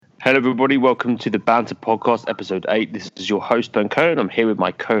Hello, everybody. Welcome to the Banter podcast, episode 8. This is your host, Banter, and I'm here with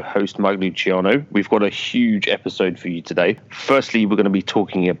my co-host, Mike Luciano. We've got a huge episode for you today. Firstly, we're going to be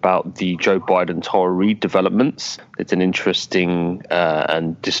talking about the Joe Biden-Tara Reade developments. It's an interesting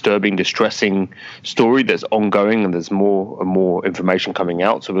and distressing story that's ongoing, and there's more and more information coming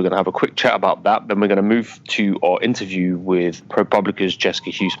out. So we're going to have a quick chat about that. Then we're going to move to our interview with ProPublica's Jessica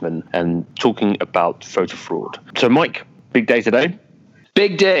Huseman and talking about voter fraud. So, Mike, big day today.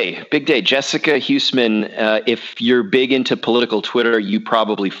 Big day. Jessica Huseman, if you're big into political Twitter, you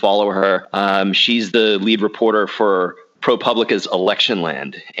probably follow her. She's the lead reporter for ProPublica's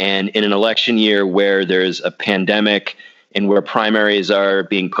Electionland. And in an election year where there's a pandemic and where primaries are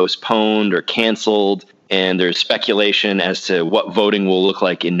being postponed or canceled, and there's speculation as to what voting will look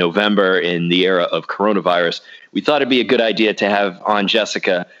like in November in the era of coronavirus, we thought it'd be a good idea to have on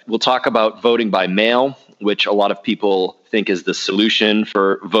Jessica. We'll talk about voting by mail, which a lot of people think is the solution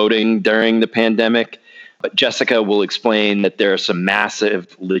for voting during the pandemic. But Jessica will explain that there are some massive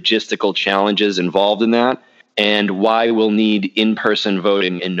logistical challenges involved in that and why we'll need in-person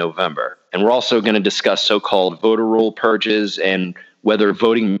voting in November. And we're also going to discuss so-called voter roll purges and whether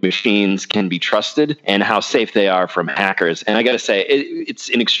voting machines can be trusted and how safe they are from hackers. And I got to say, it's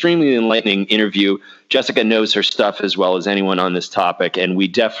an extremely enlightening interview. Jessica knows her stuff as well as anyone on this topic, and we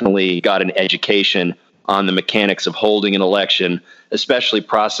definitely got an education on the mechanics of holding an election, especially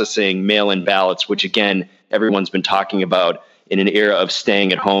processing mail-in ballots, which, again, everyone's been talking about in an era of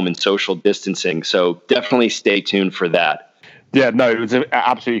staying at home and social distancing. So definitely stay tuned for that. Yeah, no, it was an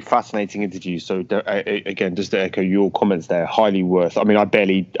absolutely fascinating interview. So again, just to echo your comments there, highly worth. I mean, I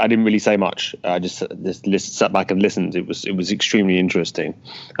didn't really say much. I just sat back and listened. It was extremely interesting.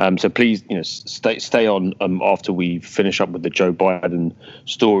 So please, stay on after we finish up with the Joe Biden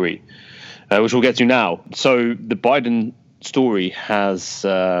story, which we'll get to now. So the Biden story has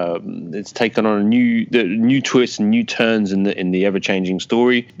it's taken on new twists and new turns in the ever-changing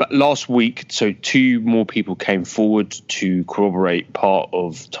story. But last week, so 2 more people came forward to corroborate part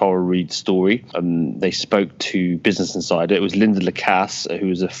of Tara Reade's story. They spoke to Business Insider. It was Linda Lacasse, who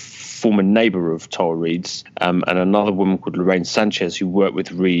was a former neighbor of Tara Reade's, and another woman called Lorraine Sanchez, who worked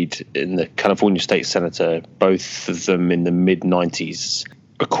with Reade in the California State Senator, both of them in the mid-90s.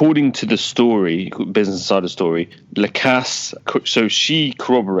 According to the story, Business Insider story, Lacasse, so she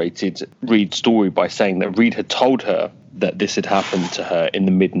corroborated Reade's story by saying that Reade had told her that this had happened to her in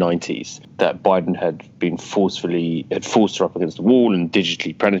the mid-90s, that Biden had forced her up against the wall and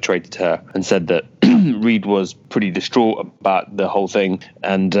digitally penetrated her, and said that Reade was pretty distraught about the whole thing.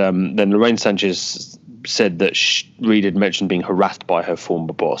 And then Lorraine Sanchez said that Reade had mentioned being harassed by her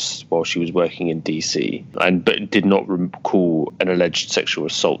former boss while she was working in DC, but did not recall an alleged sexual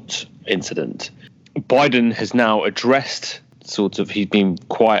assault incident. Biden has now addressed he's been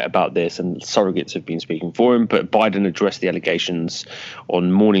quiet about this and surrogates have been speaking for him, but Biden addressed the allegations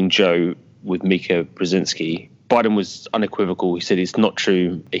on Morning Joe with Mika Brzezinski. Biden was unequivocal. He said it's not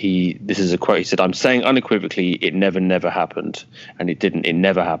true. This is a quote. He said, "I'm saying unequivocally it never happened." And it didn't. It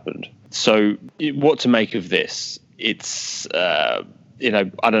never happened. So what to make of this? It's, I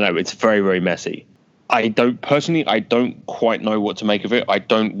don't know. It's very, very messy. I don't quite know what to make of it. I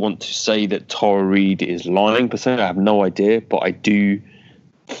don't want to say that Tara Reade is lying per se. I have no idea, but I do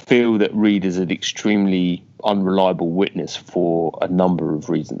feel that Reade is an extremely unreliable witness for a number of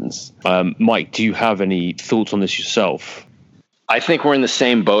reasons. Mike, do you have any thoughts on this yourself? I think we're in the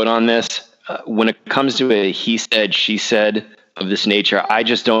same boat on this. When it comes to a he said, she said of this nature, I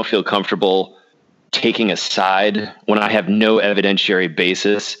just don't feel comfortable taking a side when I have no evidentiary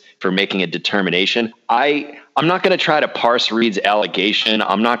basis for making a determination. I'm not going to try to parse Reade's allegation.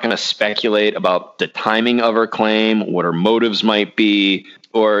 I'm not going to speculate about the timing of her claim, what her motives might be,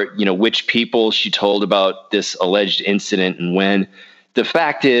 or which people she told about this alleged incident and when. The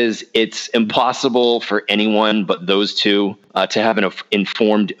fact is, it's impossible for anyone but those two to have an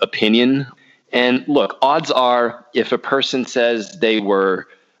informed opinion. And look, odds are if a person says they were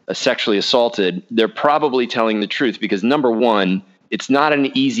sexually assaulted, they're probably telling the truth because, number one, it's not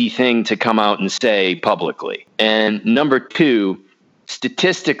an easy thing to come out and say publicly. And number two,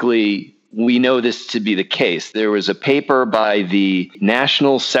 statistically, we know this to be the case. There was a paper by the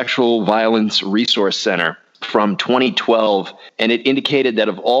National Sexual Violence Resource Center from 2012, and it indicated that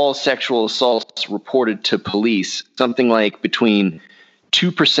of all sexual assaults reported to police, something like between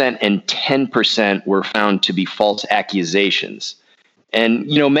 2% and 10% were found to be false accusations. And,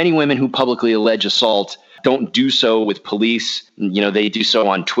 many women who publicly allege assault don't do so with police. They do so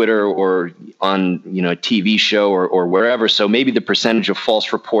on Twitter or on, a TV show or wherever. So maybe the percentage of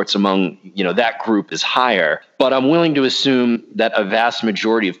false reports among, that group is higher. But I'm willing to assume that a vast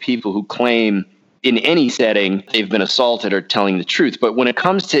majority of people who claim in any setting they've been assaulted are telling the truth. But when it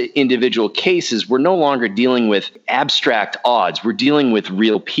comes to individual cases, we're no longer dealing with abstract odds. We're dealing with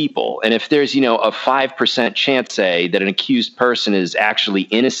real people. And if there's, a 5% chance, say, that an accused person is actually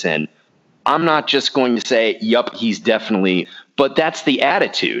innocent, I'm not just going to say, yup, he's definitely, but that's the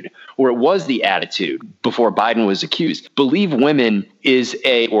attitude, or it was the attitude before Biden was accused. Believe women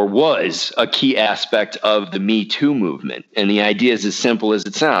was a key aspect of the Me Too movement. And the idea is as simple as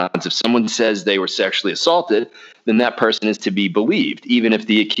it sounds. If someone says they were sexually assaulted, then that person is to be believed, even if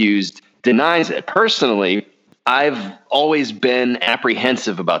the accused denies it. Personally, I've always been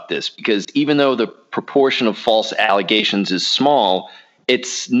apprehensive about this because even though the proportion of false allegations is small,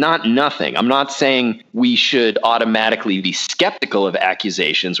 it's not nothing. I'm not saying we should automatically be skeptical of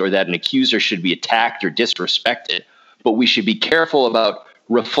accusations or that an accuser should be attacked or disrespected, but we should be careful about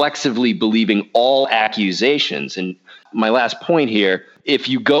reflexively believing all accusations. And my last point here, if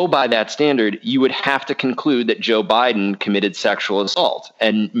you go by that standard, you would have to conclude that Joe Biden committed sexual assault.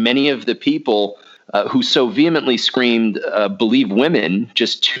 And many of the people who so vehemently screamed, believe women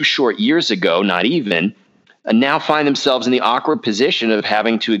just 2 short years ago, not even, now find themselves in the awkward position of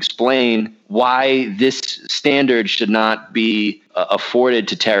having to explain why this standard should not be afforded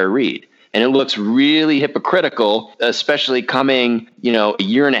to Tara Reade. And it looks really hypocritical, especially coming, a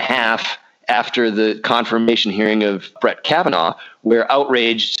year and a half after the confirmation hearing of Brett Kavanaugh, where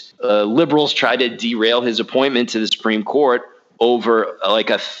outraged liberals tried to derail his appointment to the Supreme Court over like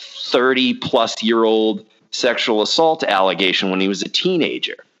a 30-plus-year-old sexual assault allegation when he was a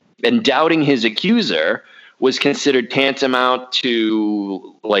teenager. And doubting his accuser was considered tantamount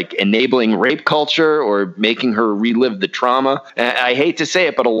to like enabling rape culture or making her relive the trauma. And I hate to say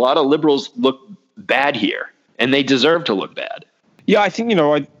it, but a lot of liberals look bad here, and they deserve to look bad. Yeah, I think,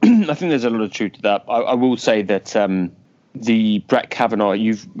 I think there's a lot of truth to that. I will say that the Brett Kavanaugh,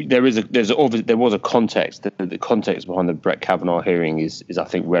 there was a context. The context behind the Brett Kavanaugh hearing is I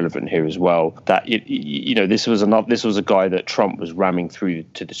think relevant here as well. That this was a guy that Trump was ramming through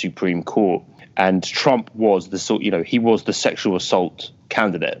to the Supreme Court. And Trump was he was the sexual assault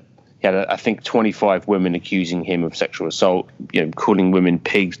candidate. He had, I think, 25 women accusing him of sexual assault, calling women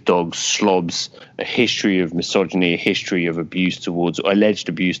pigs, dogs, slobs, a history of misogyny, a history of alleged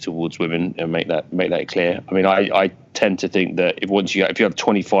abuse towards women, and make that clear. I mean, I tend to think that if you have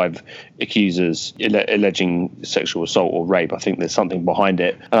 25 accusers alleging sexual assault or rape, I think there's something behind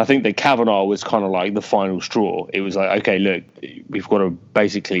it. And I think that Kavanaugh was kind of like the final straw. It was like, okay, look, we've got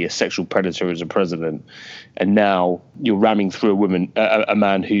basically a sexual predator as a president, and now you're ramming through a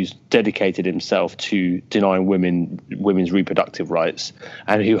man who's dedicated himself to denying women's reproductive rights,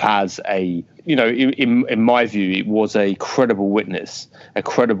 and who has in my view, it was a credible witness, a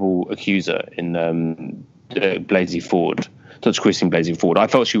credible accuser in Blasey Ford. That's Christine Blasey Ford. I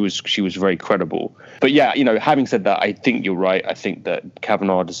felt she was very credible. But yeah, having said that, I think you're right. I think that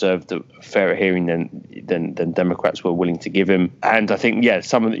Kavanaugh deserved a fairer hearing than Democrats were willing to give him. And I think,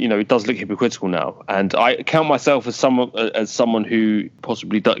 it does look hypocritical now. And I count myself as someone who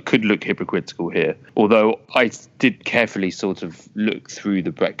possibly could look hypocritical here. Although I did carefully sort of look through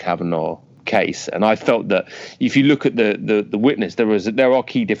the Brett Kavanaugh case, and I felt that if you look at the witness, there are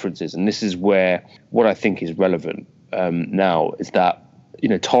key differences, and this is where what I think is relevant now is that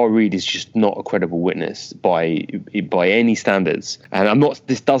Tara Reade is just not a credible witness by any standards. And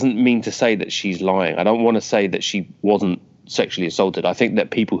this doesn't mean to say that she's lying. I don't want to say that she wasn't sexually assaulted. I think that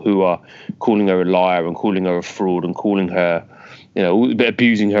people who are calling her a liar and calling her a fraud and calling her,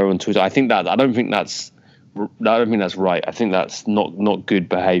 abusing her on Twitter, I don't think that's right. I think that's not good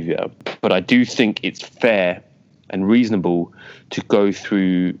behavior. But I do think it's fair and reasonable to go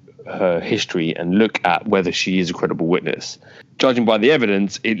through her history and look at whether she is a credible witness. Judging by the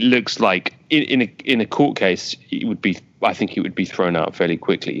evidence, it looks like in a court case, I think it would be thrown out fairly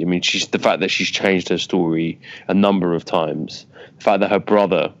quickly. I mean, the fact that she's changed her story a number of times, the fact that her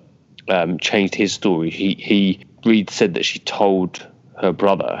brother changed his story. Reade said that she told her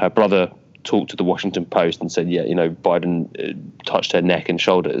brother talked to the Washington Post and said, Biden touched her neck and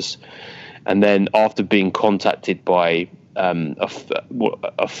shoulders. And then after being contacted by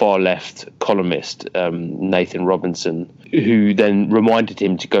a far left columnist, Nathan Robinson, who then reminded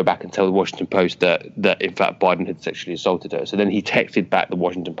him to go back and tell the Washington Post that in fact Biden had sexually assaulted her. So then he texted back the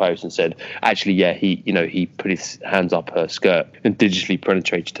Washington Post and said, actually, yeah, he put his hands up her skirt and digitally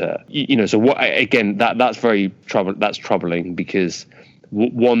penetrated her. So what? Again, that's very troubling because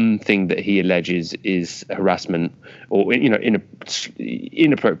One thing that he alleges is harassment or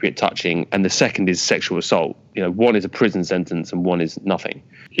inappropriate touching, and the second is sexual assault. One is a prison sentence and one is nothing.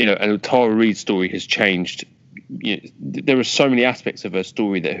 And Tara Reade's story has changed. There are so many aspects of her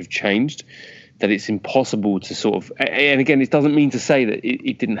story that have changed that it's impossible to sort of. And again, it doesn't mean to say that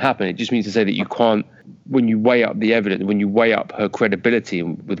it didn't happen. It just means to say that you can't, when you weigh up the evidence, when you weigh up her credibility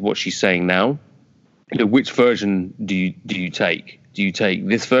with what she's saying now, which version do you take? Do you take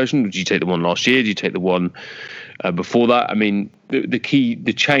this version? Or do you take the one last year? Do you take the one before that? I mean,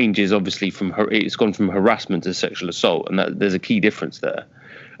 the change is obviously it's gone from harassment to sexual assault, and there's a key difference there,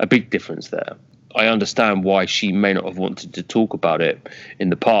 a big difference there. I understand why she may not have wanted to talk about it in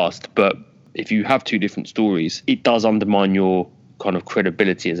the past, but if you have two different stories, it does undermine your kind of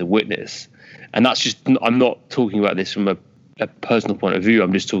credibility as a witness. And that's just, I'm not talking about this from a personal point of view.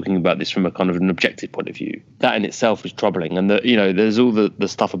 I'm just talking about this from a kind of an objective point of view. That in itself is troubling. And there's all the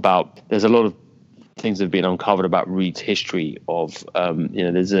stuff about, there's a lot of things that have been uncovered about Reade's history of,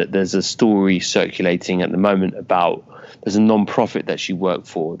 there's a story circulating at the moment about, there's a non-profit that she worked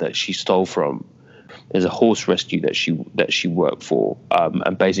for that she stole from. There's a horse rescue that she worked for,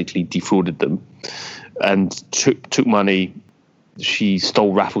 and basically defrauded them and took money. She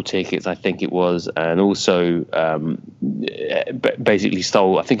stole raffle tickets, I think it was, and also basically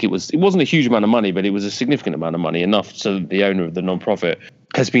stole. I think it wasn't a huge amount of money, but it was a significant amount of money, enough so that the owner of the non-profit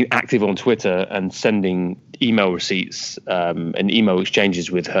has been active on Twitter and sending email receipts and email exchanges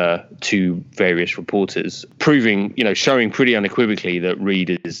with her to various reporters, proving, showing pretty unequivocally that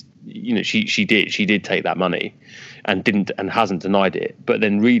Reade is, she did take that money and hasn't denied it. But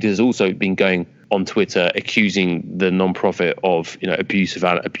then Reade has also been going on Twitter accusing the non-profit of, abuse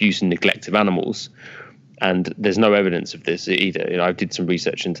and neglect of animals. And there's no evidence of this either. I did some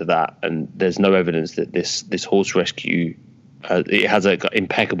research into that, and there's no evidence that this horse rescue it has an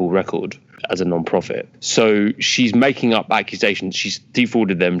impeccable record as a non-profit. So she's making up accusations. She's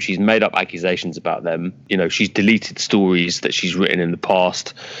defrauded them. She's made up accusations about them. She's deleted stories that she's written in the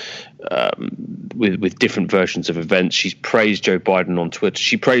past with different versions of events. She's praised Joe Biden on Twitter.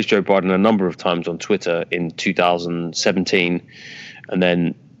 She praised Joe Biden a number of times on Twitter in 2017, and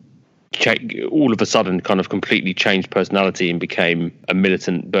then all of a sudden kind of completely changed personality and became a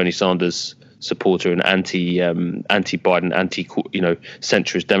militant Bernie Sanders supporter and anti-Biden,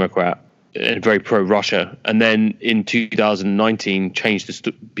 centrist Democrat, and very pro-Russia. And then in 2019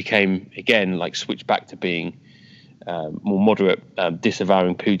 became again, switched back to being more moderate,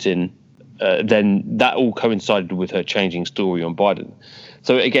 disavowing Putin. Then that all coincided with her changing story on Biden.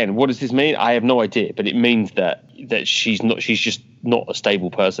 So again, what does this mean? I have no idea, but it means that she's just not a stable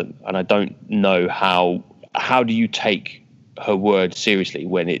person. And I don't know how do you take her word seriously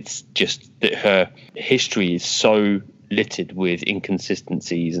when it's just that her history is so littered with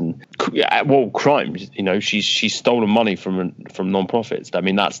inconsistencies and crimes. She's stolen money from non-profits. I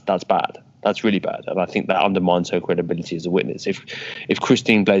mean, that's bad. That's really bad, and I think that undermines her credibility as a witness. If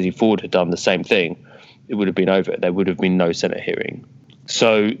Christine Blasey Ford had done the same thing, it would have been over. There would have been no Senate hearing.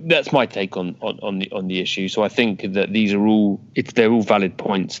 So that's my take on the issue. So I think that they're all valid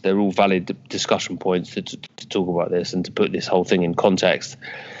points. They're all valid discussion points to talk about this and to put this whole thing in context.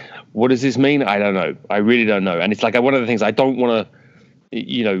 What does this mean? I don't know. I really don't know. And it's like one of the things I don't want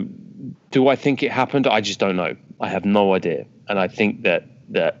to, do I think it happened? I just don't know. I have no idea. And I think that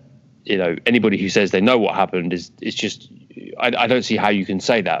anybody who says they know what happened is just, I don't see how you can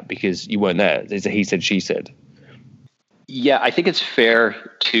say that because you weren't there. It's a he said, she said. Yeah, I think it's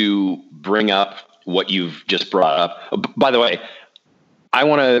fair to bring up what you've just brought up. By the way, I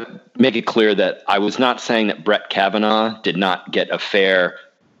want to make it clear that I was not saying that Brett Kavanaugh did not get a fair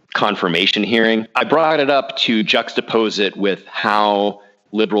confirmation hearing. I brought it up to juxtapose it with how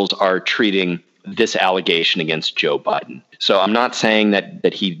liberals are treating this allegation against Joe Biden. So I'm not saying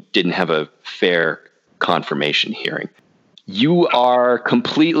that he didn't have a fair confirmation hearing. You are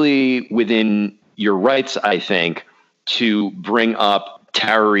completely within your rights, I think, to bring up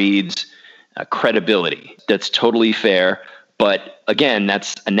Tara Reade's credibility. That's totally fair. But again,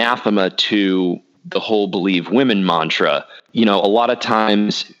 that's anathema to the whole believe women mantra. A lot of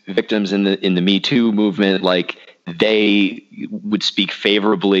times victims in the Me Too movement, they would speak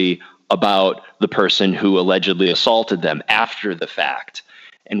favorably about the person who allegedly assaulted them after the fact.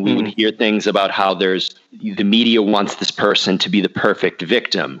 And we would hear things about how the media wants this person to be the perfect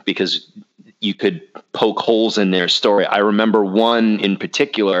victim because you could poke holes in their story. I remember one in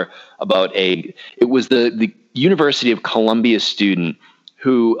particular about it was the University of Columbia student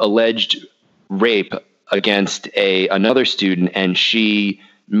who alleged rape against another student, and she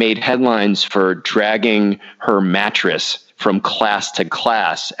made headlines for dragging her mattress from class to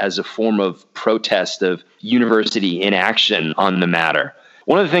class as a form of protest of university inaction on the matter.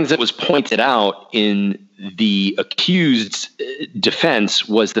 One of the things that was pointed out in the accused's defense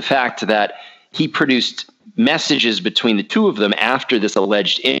was the fact that he produced messages between the two of them after this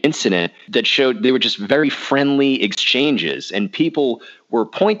alleged incident that showed they were just very friendly exchanges. And people were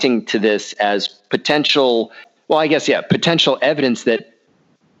pointing to this as potential evidence that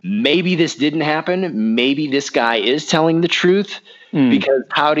maybe this didn't happen. Maybe this guy is telling the truth. Because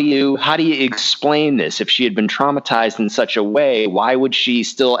how do you explain this? If she had been traumatized in such a way, why would she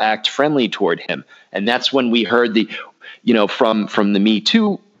still act friendly toward him? And that's when we heard from the Me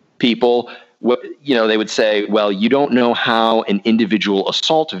Too people, they would say, well, you don't know how an individual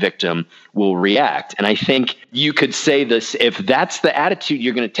assault victim will react. And I think you could say this, if that's the attitude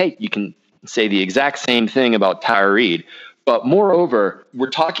you're going to take, you can say the exact same thing about Tara Reade. But moreover, we're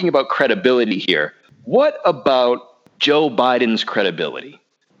talking about credibility here. What about Joe Biden's credibility?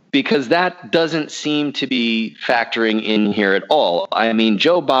 Because that doesn't seem to be factoring in here at all. I mean,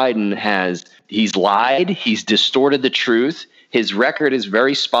 Joe Biden he's lied, he's distorted the truth. His record is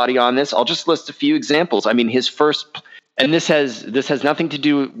very spotty on this. I'll just list a few examples. I mean, and this has nothing to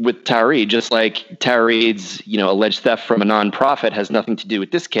do with Tara Reade, just like Tara Reade's, alleged theft from a nonprofit has nothing to do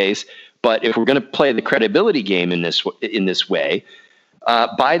with this case. But if we're going to play the credibility game in this way,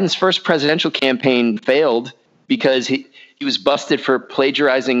 Biden's first presidential campaign failed because he was busted for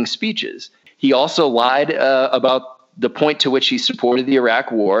plagiarizing speeches. He also lied about the point to which he supported the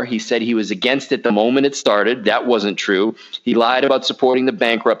Iraq war. He said he was against it the moment it started. That wasn't true. He lied about supporting the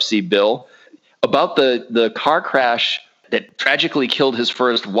bankruptcy bill. About the car crash that tragically killed his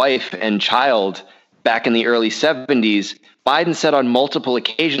first wife and child back in the early 70s, Biden said on multiple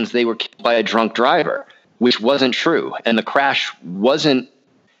occasions they were killed by a drunk driver, which wasn't true. And the crash wasn't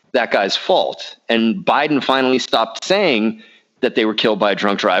that guy's fault. And Biden finally stopped saying that they were killed by a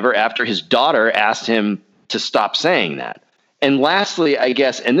drunk driver after his daughter asked him to stop saying that. And lastly, I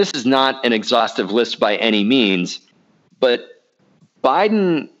guess, and this is not an exhaustive list by any means, but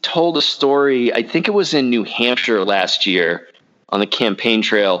Biden told a story, I think it was in New Hampshire last year on the campaign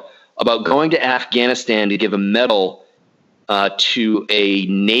trail, about going to Afghanistan to give a medal to a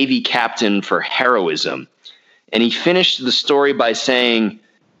Navy captain for heroism. And he finished the story by saying,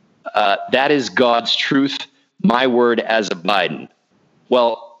 that is God's truth, my word as a Biden.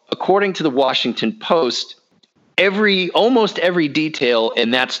 Well, according to the Washington Post, almost every detail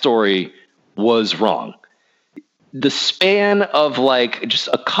in that story was wrong. The span of just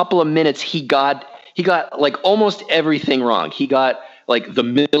a couple of minutes, he got almost everything wrong. He got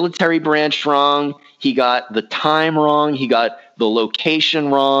the military branch wrong. He got the time wrong. He got the location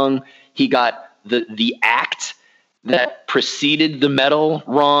wrong. He got the act that preceded the medal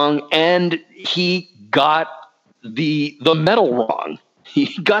wrong, and he got the medal wrong.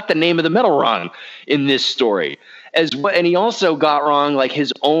 He got the name of the medal wrong in this story and he also got wrong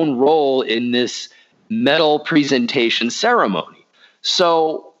his own role in this medal presentation ceremony.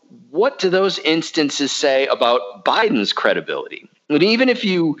 So what do those instances say about Biden's credibility? And even if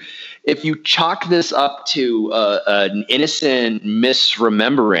you chalk this up to an innocent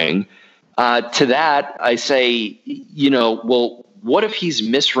misremembering, to that I say, well, what if he's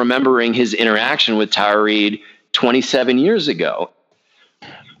misremembering his interaction with Tara Reade 27 years ago?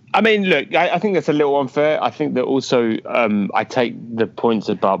 I mean, look, I think that's a little unfair. I think that also I take the points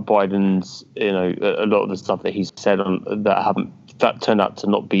about Biden's, a lot of the stuff that he's said that turned out to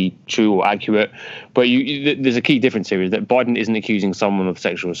not be true or accurate. But there's a key difference here is that Biden isn't accusing someone of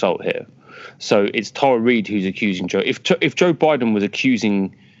sexual assault here. So it's Tara Reade who's accusing Joe. If Joe Biden was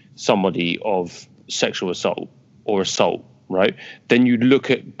accusing somebody of sexual assault or assault, right, then you'd look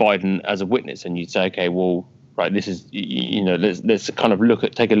at Biden as a witness and you'd say, okay, well, right, this is, let's kind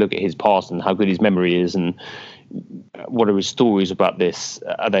of take a look at his past and how good his memory is and what are his stories about this?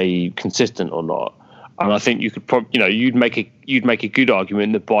 Are they consistent or not? And I think you could you'd make a good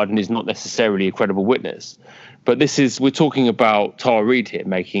argument that Biden is not necessarily a credible witness. But we're talking about Tara Reade here.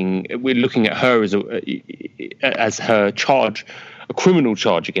 We're looking at her as her charge, a criminal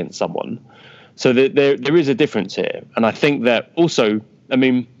charge against someone. So there is a difference here, and I think that also, I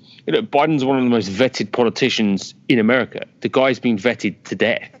mean, Biden's one of the most vetted politicians in America. The guy's been vetted to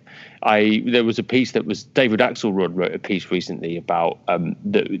death. There was a piece that was David Axelrod wrote a piece recently about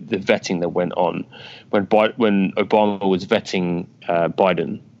the vetting that went on when Obama was vetting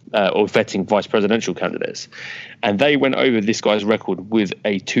Biden or vetting vice presidential candidates, and they went over this guy's record with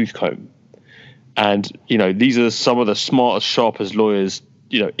a tooth comb. And these are some of the smartest, sharpest lawyers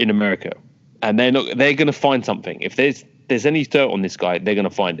in America, and they're going to find something. If there's any dirt on this guy, they're going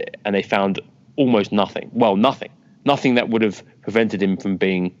to find it, and they found almost nothing. Well, nothing. Nothing that would have prevented him from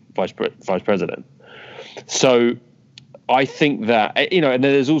being vice president. So I think that, and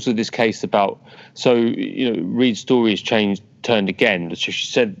there's also this case about, Reade's story has turned again. So she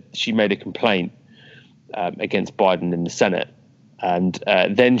said she made a complaint against Biden in the Senate. And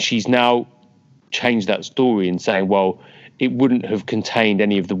then she's now changed that story and saying, well, it wouldn't have contained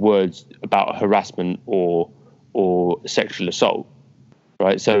any of the words about harassment or sexual assault,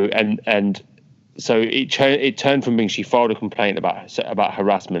 right? So so it turned from being she filed a complaint about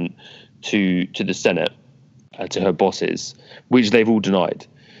harassment to the Senate, to her bosses, which they've all denied,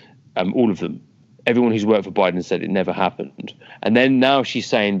 all of them. Everyone who's worked for Biden said it never happened. And then now she's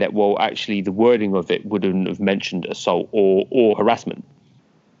saying that, well, actually the wording of it wouldn't have mentioned assault or harassment.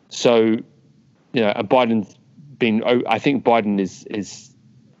 So, and Biden's been, I think Biden is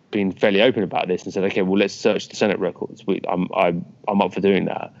been fairly open about this and said, okay, well, let's search the Senate records. I'm up for doing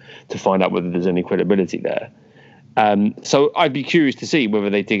that to find out whether there's any credibility there. So I'd be curious to see whether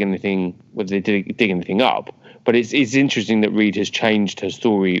they dig anything up. But it's interesting that Reade has changed her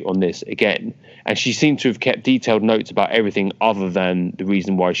story on this again, and she seemed to have kept detailed notes about everything other than the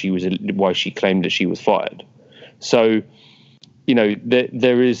reason why she claimed that she was fired. So,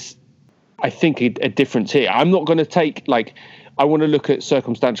 there is, I think, a difference here. I'm not going to take I want to look at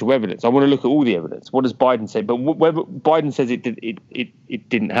circumstantial evidence. I want to look at all the evidence. What does Biden say? But whether Biden says it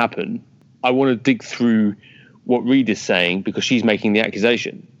didn't happen, I want to dig through what Reade is saying because she's making the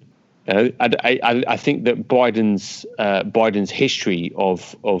accusation. I think that Biden's history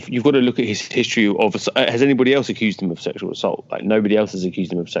of you've got to look at his history of, has anybody else accused him of sexual assault? Nobody else has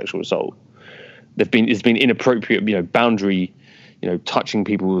accused him of sexual assault. It's been inappropriate, boundary, touching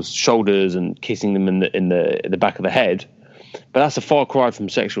people's shoulders and kissing them in the back of the head. But that's a far cry from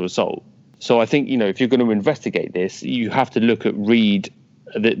sexual assault. So I think, if you're going to investigate this, you have to look at Reade,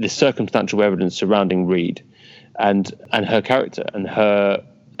 the circumstantial evidence surrounding Reade and her character and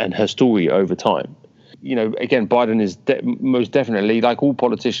her story over time. Again, Biden is most definitely, like all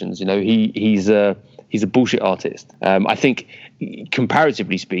politicians, he's a bullshit artist. I think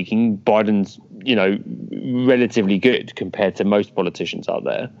comparatively speaking, Biden's, relatively good compared to most politicians out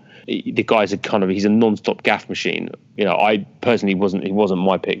there. The guy's he's a non-stop gaffe machine. I personally he wasn't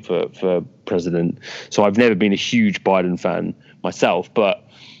my pick for president. So I've never been a huge Biden fan myself, but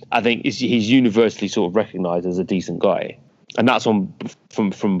I think he's universally sort of recognized as a decent guy. And that's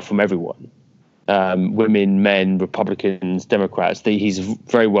from everyone, women, men, Republicans, Democrats. He's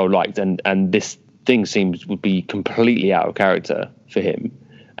very well liked, and this thing would be completely out of character for him,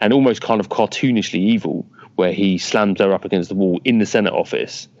 and almost kind of cartoonishly evil, where he slams her up against the wall in the Senate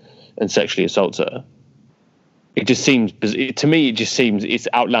office and sexually assaults her. It just seems, to me, it's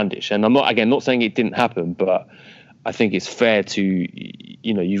outlandish. And I'm not saying it didn't happen, but I think it's fair to,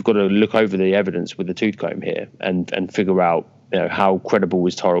 you've got to look over the evidence with a tooth comb here and figure out, how credible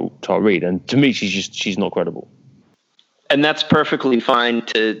is Tara Reade. And to me, she's not credible. And that's perfectly fine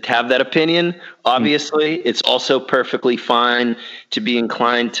to have that opinion. Obviously, It's also perfectly fine to be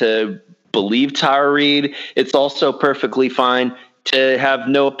inclined to believe Tara Reade. It's also perfectly fine to have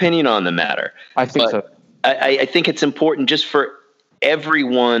no opinion on the matter. I think so. I think it's important just for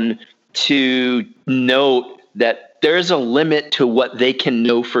everyone to note that there's a limit to what they can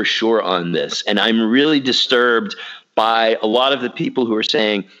know for sure on this. And I'm really disturbed by a lot of the people who are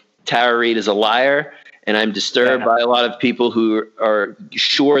saying Tara Reade is a liar. And I'm disturbed by a lot of people who are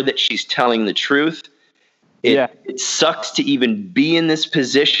sure that she's telling the truth. It sucks to even be in this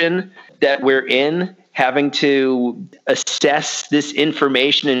position that we're in, having to assess this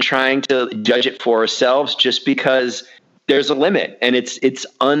information and trying to judge it for ourselves just because there's a limit and it's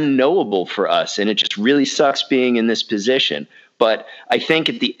unknowable for us. And it just really sucks being in this position. But I think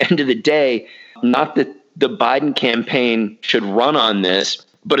at the end of the day, not that the Biden campaign should run on this,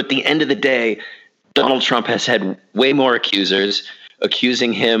 but at the end of the day, Donald Trump has had way more accusers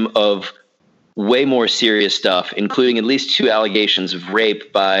accusing him of way more serious stuff, including at least 2 allegations of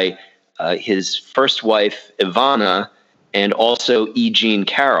rape by his first wife, Ivana, and also E. Jean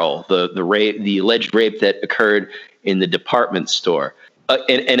Carroll, the alleged rape that occurred in the department store.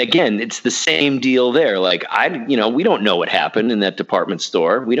 And again, it's the same deal there. We don't know what happened in that department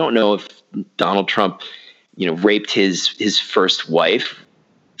store. We don't know if Donald Trump, raped his first wife.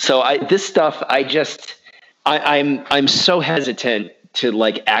 So this stuff, I'm so hesitant to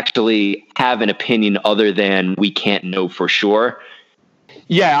actually have an opinion other than we can't know for sure.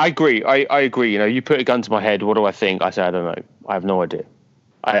 Yeah, I agree. I agree. You put a gun to my head. What do I think? I say, I don't know. I have no idea.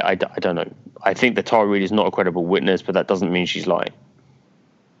 I don't know. I think that Tara Reade is not a credible witness, but that doesn't mean she's lying.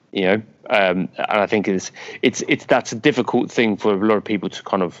 And I think that's a difficult thing for a lot of people to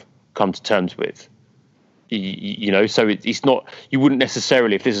kind of come to terms with. So it's not. You wouldn't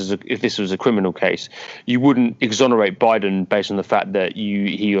necessarily, if this was a criminal case, you wouldn't exonerate Biden based on the fact that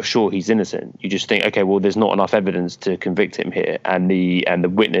you're sure he's innocent. You just think, okay, well, there's not enough evidence to convict him here, and the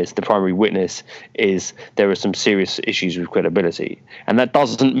primary witness is there are some serious issues with credibility, and that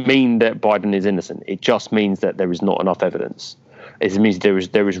doesn't mean that Biden is innocent. It just means that there is not enough evidence. It means there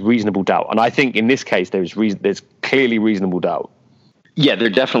is reasonable doubt, and I think in this case there's clearly reasonable doubt. Yeah, there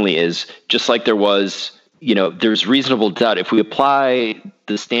definitely is. Just like there was. There's reasonable doubt. If we apply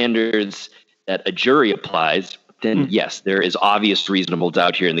the standards that a jury applies, then yes, there is obvious reasonable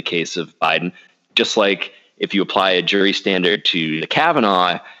doubt here in the case of Biden. Just like if you apply a jury standard to the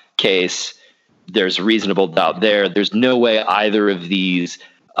Kavanaugh case, there's reasonable doubt there. There's no way either of these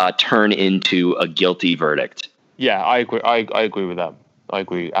turn into a guilty verdict. Yeah, I agree. I agree with that. I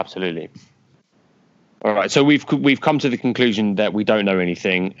agree, absolutely. All right, so we've come to the conclusion that we don't know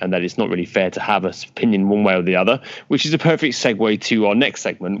anything and that it's not really fair to have an opinion one way or the other, which is a perfect segue to our next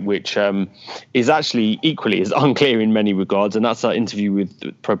segment, which is actually equally as unclear in many regards, and that's our interview with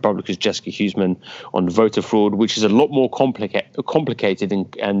ProPublica's Jessica Huseman on voter fraud, which is a lot more complicated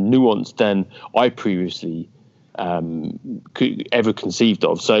and nuanced than I previously ever conceived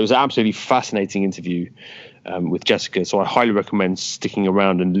of. So it was an absolutely fascinating interview with Jessica, so I highly recommend sticking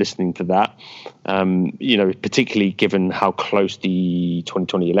around and listening to that, particularly given how close the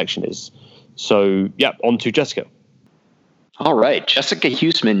 2020 election is. So, yeah, on to Jessica. All right. Jessica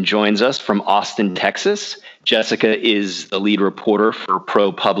Huseman joins us from Austin, Texas. Jessica is the lead reporter for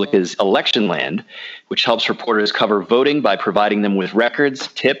ProPublica's Electionland, which helps reporters cover voting by providing them with records,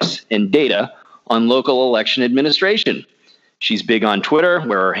 tips, and data on local election administration. She's big on Twitter,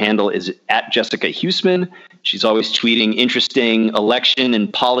 where her handle is @Jessica Huseman. She's always tweeting interesting election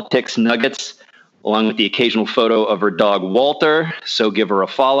and politics nuggets, along with the occasional photo of her dog, Walter. So give her a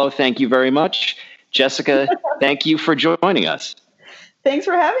follow. Thank you very much. Jessica, thank you for joining us. Thanks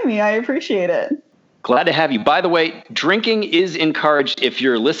for having me. I appreciate it. Glad to have you. By the way, drinking is encouraged if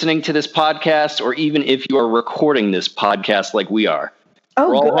you're listening to this podcast or even if you are recording this podcast like we are. Oh,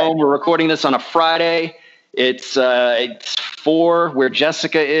 we're all good. home. We're recording this on a Friday. It's 4 where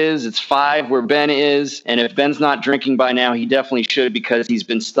Jessica is. It's 5 where Ben is. And if Ben's not drinking by now, he definitely should, because he's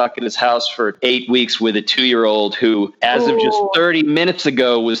been stuck at his house for 8 weeks with a 2-year-old who, as of just 30 minutes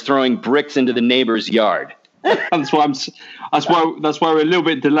ago, was throwing bricks into the neighbor's yard. That's why we're a little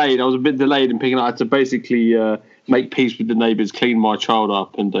bit delayed. I was a bit delayed in picking up. I had to basically make peace with the neighbours, clean my child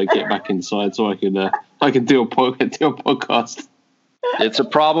up, and get back inside so I can do a podcast. It's a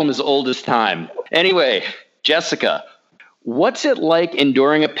problem as old as time. Anyway, Jessica, what's it like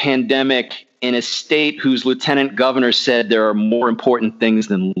enduring a pandemic in a state whose lieutenant governor said there are more important things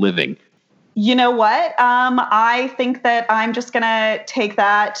than living? You know what? I think that I'm just going to take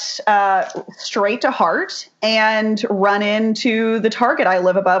that straight to heart and run into the Target I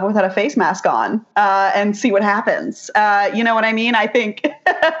live above without a face mask on and see what happens. You know what I mean? I think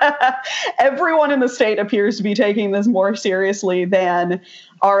everyone in the state appears to be taking this more seriously than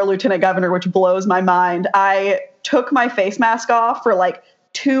our lieutenant governor, which blows my mind. I took my face mask off for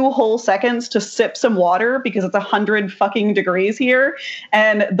 2 whole seconds to sip some water because it's 100 fucking degrees here.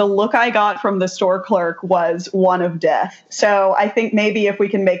 And the look I got from the store clerk was one of death. So I think maybe if we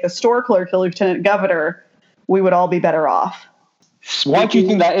can make the store clerk the lieutenant governor, we would all be better off. Why do you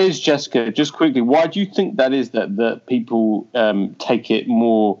think that is, Jessica? Just quickly, why do you think that is that people take it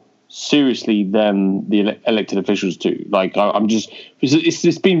more seriously than the elected officials do? I'm just,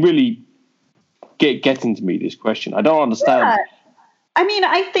 it's been really getting to me, this question. I don't understand. Yeah. I mean,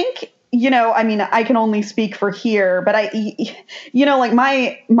 I think, I can only speak for here, but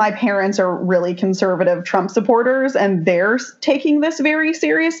my parents are really conservative Trump supporters, and they're taking this very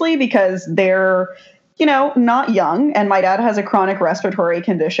seriously because they're, not young, and my dad has a chronic respiratory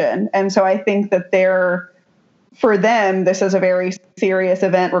condition. And so I think that for them, this is a very serious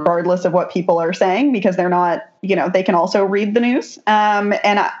event, regardless of what people are saying, because they're not, they can also read the news. And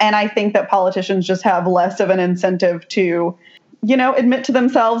I think that politicians just have less of an incentive to, admit to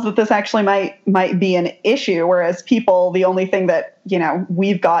themselves that this actually might be an issue. Whereas people, the only thing that,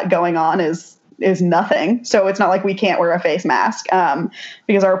 we've got going on is nothing. So it's not like we can't wear a face mask,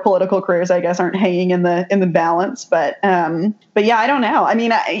 because our political careers, I guess, aren't hanging in the balance. But yeah, I don't know. I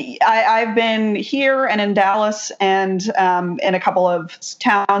mean, I've been here and in Dallas and in a couple of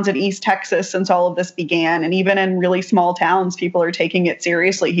towns in East Texas since all of this began. And even in really small towns, people are taking it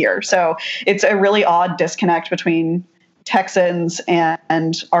seriously here. So it's a really odd disconnect between Texans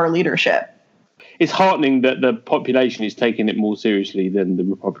and our leadership. it's heartening that the population is taking it more seriously than the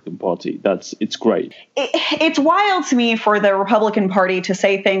Republican Party. It's great. It's wild to me for the Republican Party to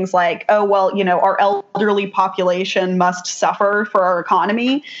say things like, oh, well, our elderly population must suffer for our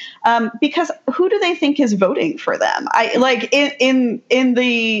economy, because who do they think is voting for them?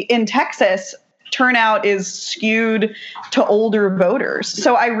 In Texas, turnout is skewed to older voters.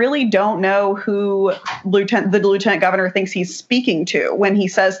 So I really don't know who the lieutenant governor thinks he's speaking to when he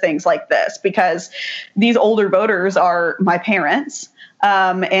says things like this, because these older voters are my parents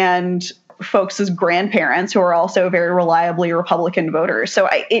and folks' grandparents who are also very reliably Republican voters. So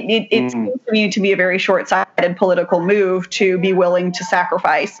it seems to me to be a very short-sighted political move to be willing to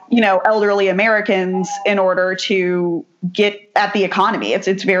sacrifice, elderly Americans in order to get at the economy.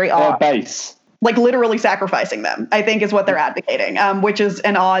 It's very odd. Their base. Like literally sacrificing them, I think is what they're advocating, which is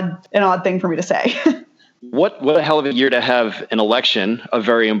an odd thing for me to say. What a hell of a year to have an election, a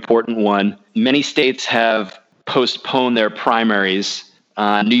very important one. Many states have postponed their primaries.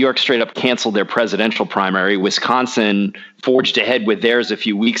 New York straight up canceled their presidential primary. Wisconsin forged ahead with theirs a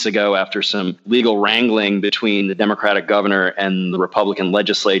few weeks ago after some legal wrangling between the Democratic governor and the Republican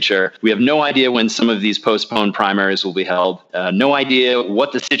legislature. We have no idea when some of these postponed primaries will be held. No idea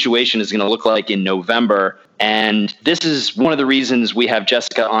what the situation is going to look like in November. And this is one of the reasons we have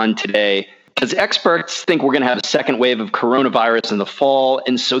Jessica on today, because experts think we're going to have a second wave of coronavirus in the fall.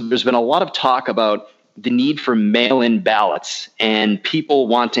 And so there's been a lot of talk about the need for mail-in ballots and people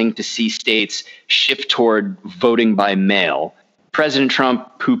wanting to see states shift toward voting by mail. President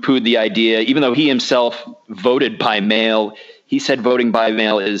Trump poo-pooed the idea, even though he himself voted by mail. He said voting by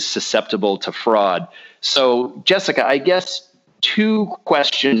mail is susceptible to fraud. So, Jessica, I guess 2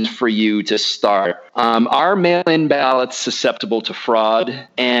 questions for you to start. Are mail-in ballots susceptible to fraud?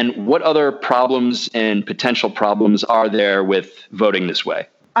 And what other problems and potential problems are there with voting this way?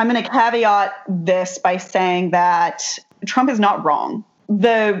 I'm going to caveat this by saying that Trump is not wrong.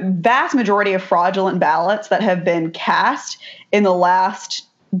 The vast majority of fraudulent ballots that have been cast in the last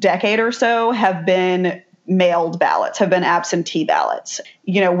decade or so have been mailed ballots, have been absentee ballots.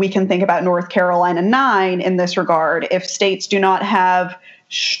 We can think about North Carolina 9 in this regard. If states do not have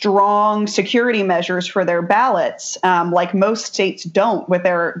strong security measures for their ballots, like most states don't with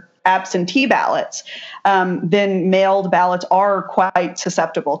their absentee ballots, then mailed ballots are quite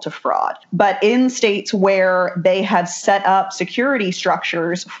susceptible to fraud. But in states where they had set up security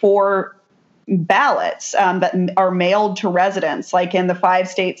structures for ballots that are mailed to residents, like in the 5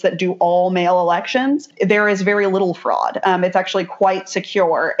 states that do all mail elections, there is very little fraud. It's actually quite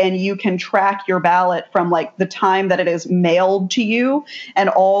secure, and you can track your ballot from like the time that it is mailed to you and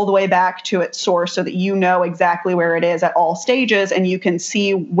all the way back to its source, so that you know exactly where it is at all stages, and you can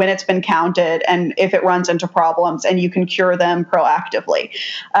see when it's been counted and if it runs into problems, and you can cure them proactively.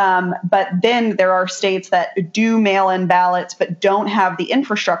 But then there are states that do mail-in ballots but don't have the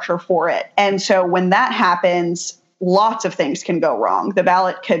infrastructure for it. And so when that happens, lots of things can go wrong. The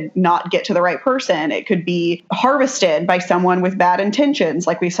ballot could not get to the right person. It could be harvested by someone with bad intentions,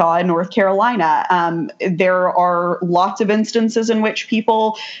 like we saw in North Carolina. There are lots of instances in which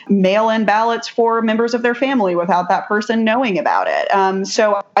people mail in ballots for members of their family without that person knowing about it.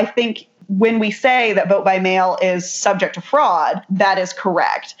 So I think when we say that vote by mail is subject to fraud, that is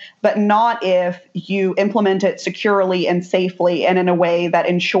correct, but not if you implement it securely and safely and in a way that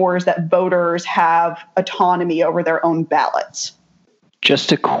ensures that voters have autonomy over their own ballots.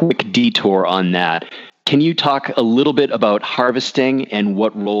 Just a quick detour on that. Can you talk a little bit about harvesting and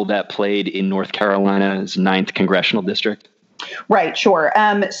what role that played in North Carolina's 9th congressional district? Right, sure.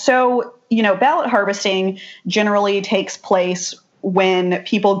 So, ballot harvesting generally takes place when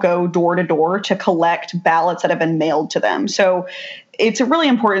people go door to door to collect ballots that have been mailed to them. So it's really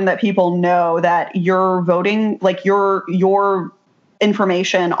important that people know that your voting, like your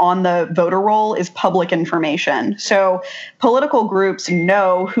information on the voter roll is public information. So political groups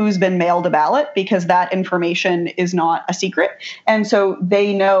know who's been mailed a ballot because that information is not a secret. And so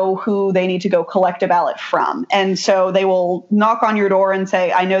they know who they need to go collect a ballot from. And so they will knock on your door and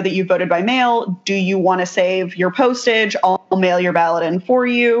say, I know that you voted by mail. Do you want to save your postage? I'll mail your ballot in for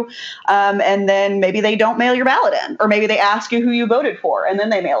you. And then maybe they don't mail your ballot in, or maybe they ask you who you voted for and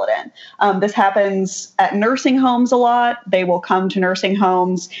then they mail it in. This happens at nursing homes a lot. They will come to nursing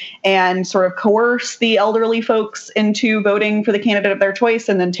homes and sort of coerce the elderly folks into voting for the candidate of their choice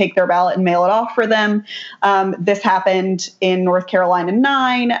and then take their ballot and mail it off for them. This happened in North Carolina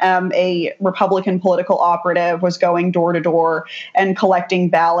 9. A Republican political operative was going door to door and collecting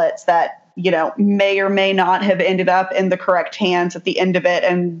ballots that may or may not have ended up in the correct hands at the end of it,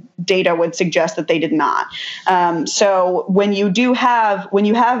 and data would suggest that they did not. So when you have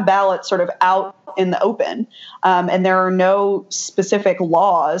ballots sort of out in the open. And there are no specific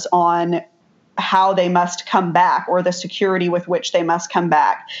laws on how they must come back or the security with which they must come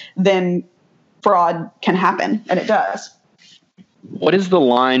back, then fraud can happen, and it does. What is the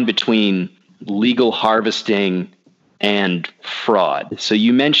line between legal harvesting and fraud? So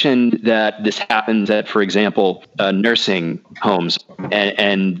you mentioned that this happens at, for example, nursing homes,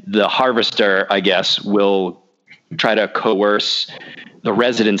 and the harvester, I guess, will try to coerce the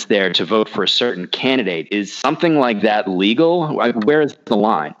residents there to vote for a certain candidate. Is something like that legal? Where is the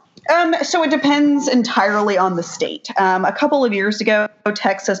line? So it depends entirely on the state. A couple of years ago,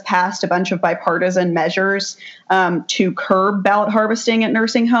 Texas passed a bunch of bipartisan measures to curb ballot harvesting at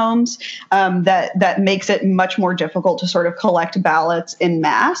nursing homes that makes it much more difficult to sort of collect ballots en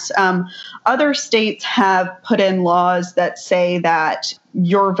masse. Other states have put in laws that say that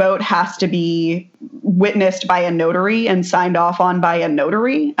your vote has to be witnessed by a notary and signed off on by a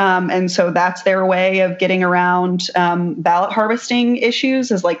notary. And so that's their way of getting around ballot harvesting issues,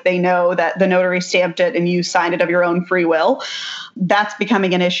 is like they know that the notary stamped it and you signed it of your own free will. That's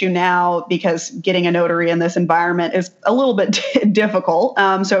becoming an issue now because getting a notary in this environment is a little bit difficult.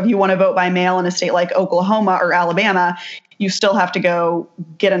 So if you want to vote by mail in a state like Oklahoma or Alabama, you still have to go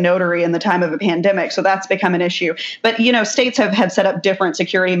get a notary in the time of a pandemic. So that's become an issue. But, states have set up different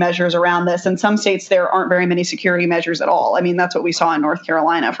security measures around this. In some states, there aren't very many security measures at all. I mean, that's what we saw in North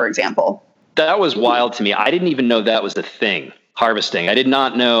Carolina, for example. That was wild to me. I didn't even know that was a thing, harvesting. I did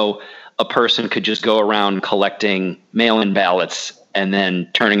not know a person could just go around collecting mail-in ballots and then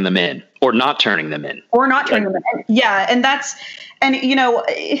turning them in, or not turning them in. Yeah. And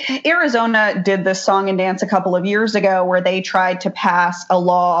Arizona did this song and dance a couple of years ago where they tried to pass a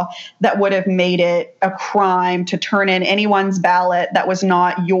law that would have made it a crime to turn in anyone's ballot that was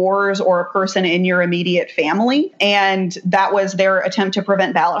not yours or a person in your immediate family. And that was their attempt to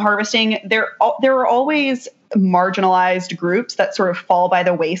prevent ballot harvesting. There are always marginalized groups that sort of fall by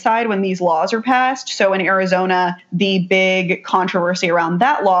the wayside when these laws are passed. So in Arizona, the big controversy around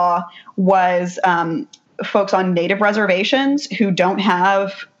that law was folks on native reservations who don't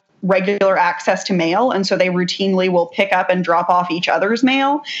have regular access to mail. And so they routinely will pick up and drop off each other's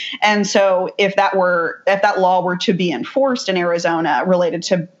mail. And so if that law were to be enforced in Arizona related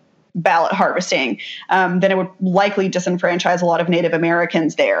to ballot harvesting, then it would likely disenfranchise a lot of Native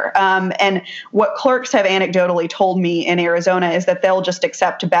Americans there. And what clerks have anecdotally told me in Arizona is that they'll just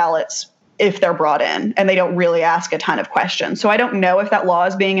accept ballots if they're brought in, and they don't really ask a ton of questions. So I don't know if that law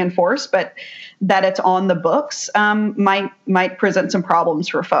is being enforced, but that it's on the books might present some problems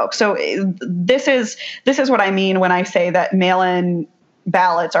for folks. So this is what I mean when I say that mail-in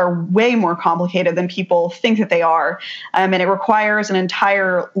ballots are way more complicated than people think that they are. And it requires an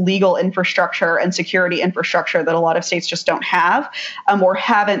entire legal infrastructure and security infrastructure that a lot of states just don't have or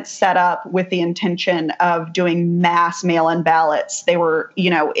haven't set up with the intention of doing mass mail-in ballots. They were,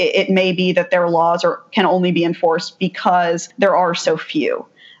 it may be that their laws can only be enforced because there are so few.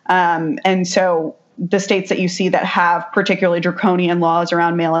 And so the states that you see that have particularly draconian laws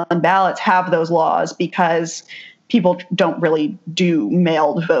around mail-in ballots have those laws because people don't really do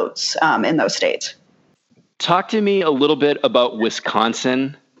mailed votes in those states. Talk to me a little bit about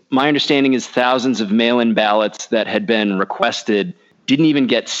Wisconsin. My understanding is thousands of mail-in ballots that had been requested didn't even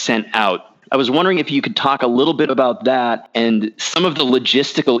get sent out. I was wondering if you could talk a little bit about that and some of the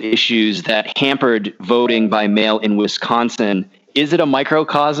logistical issues that hampered voting by mail in Wisconsin. Is it a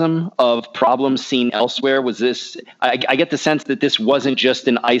microcosm of problems seen elsewhere? I get the sense that this wasn't just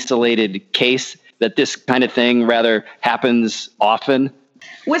an isolated case, that this kind of thing rather happens often?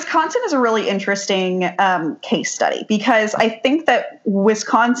 Wisconsin is a really interesting case study because I think that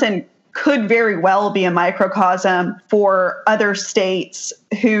Wisconsin could very well be a microcosm for other states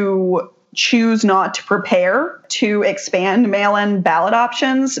who choose not to prepare to expand mail-in ballot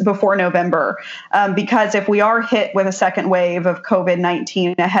options before November. Because if we are hit with a second wave of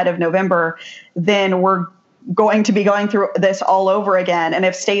COVID-19 ahead of November, then we're going to be going through this all over again. And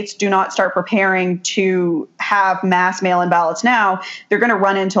if states do not start preparing to have mass mail-in ballots now, they're going to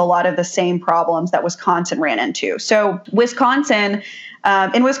run into a lot of the same problems that Wisconsin ran into. So in Wisconsin,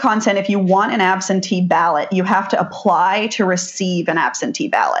 if you want an absentee ballot, you have to apply to receive an absentee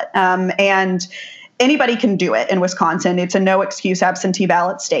ballot. And anybody can do it in Wisconsin. It's a no excuse absentee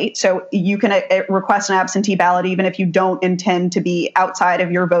ballot state. So you can request an absentee ballot even if you don't intend to be outside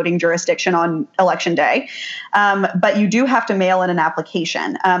of your voting jurisdiction on election day. But you do have to mail in an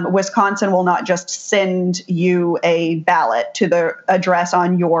application. Wisconsin will not just send you a ballot to the address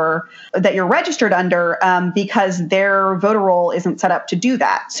on that you're registered under because their voter roll isn't set up to do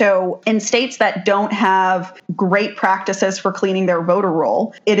that. So in states that don't have great practices for cleaning their voter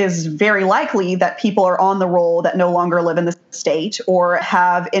roll, it is very likely that people are on the roll that no longer live in the state or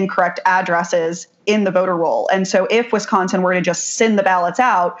have incorrect addresses in the voter roll. And so if Wisconsin were to just send the ballots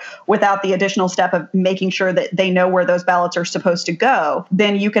out without the additional step of making sure that they know where those ballots are supposed to go,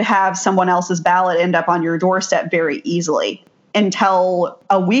 then you could have someone else's ballot end up on your doorstep very easily. Until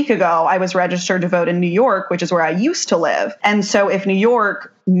a week ago, I was registered to vote in New York, which is where I used to live. And so if New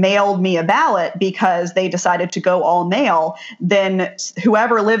York mailed me a ballot because they decided to go all mail, then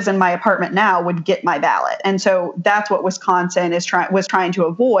whoever lives in my apartment now would get my ballot. And so that's what Wisconsin was trying to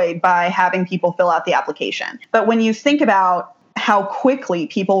avoid by having people fill out the application. But when you think about how quickly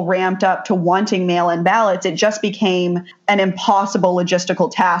people ramped up to wanting mail-in ballots, it just became an impossible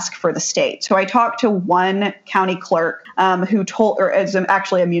logistical task for the state. So I talked to one county clerk or is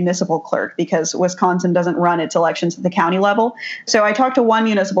actually a municipal clerk because Wisconsin doesn't run its elections at the county level. So I talked to one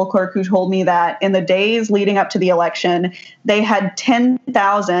municipal clerk who told me that in the days leading up to the election, they had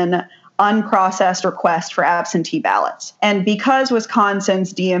 10,000 unprocessed requests for absentee ballots. And because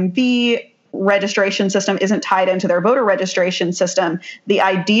Wisconsin's DMV registration system isn't tied into their voter registration system, the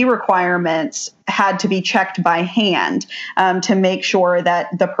ID requirements had to be checked by hand to make sure that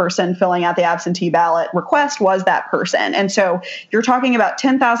the person filling out the absentee ballot request was that person. And so you're talking about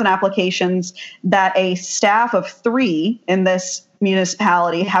 10,000 applications that a staff of 3 in this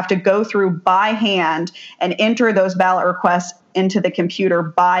municipality have to go through by hand and enter those ballot requests into the computer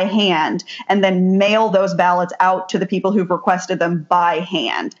by hand and then mail those ballots out to the people who've requested them by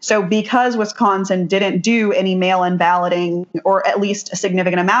hand. So because Wisconsin didn't do any mail-in balloting, or at least a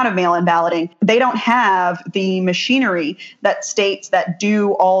significant amount of mail-in balloting, they don't have the machinery that states that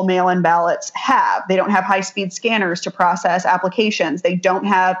do all mail-in ballots have. They don't have high-speed scanners to process applications. They don't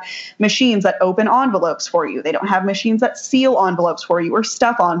have machines that open envelopes for you. They don't have machines that seal envelopes for you or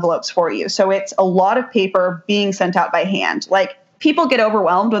stuff envelopes for you. So it's a lot of paper being sent out by hand. Like, people get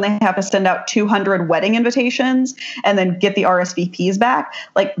overwhelmed when they have to send out 200 wedding invitations and then get the RSVPs back.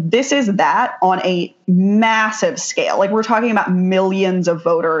 Like, this is that on a massive scale. Like, we're talking about millions of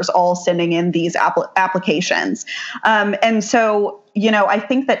voters all sending in these applications. And so, I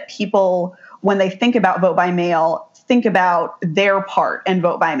think that people, when they think about vote by mail, think about their part and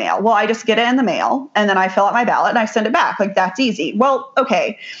vote by mail. Well, I just get it in the mail and then I fill out my ballot and I send it back. Like, that's easy. Well,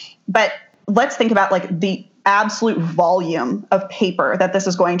 okay. But let's think about like the absolute volume of paper that this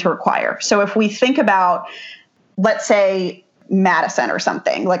is going to require. So if we think about, let's say, Madison or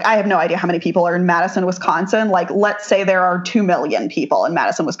something, like, I have no idea how many people are in Madison, Wisconsin. Like, let's say there are 2 million people in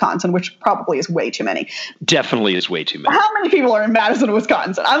Madison, Wisconsin, which probably is way too many. Definitely is way too many. How many people are in Madison,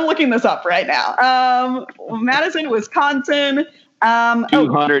 Wisconsin? I'm looking this up right now. Madison, Wisconsin.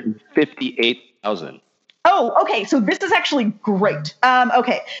 258,000. Oh, okay. So this is actually great.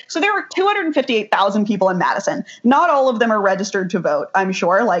 Okay. So there are 258,000 people in Madison. Not all of them are registered to vote, I'm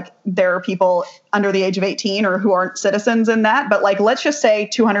sure. Like, there are people under the age of 18 or who aren't citizens in that. But like, let's just say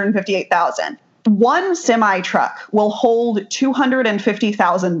 258,000. One semi truck will hold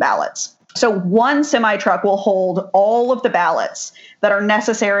 250,000 ballots. So one semi truck will hold all of the ballots that are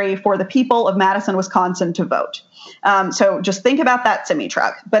necessary for the people of Madison, Wisconsin to vote. So just think about that semi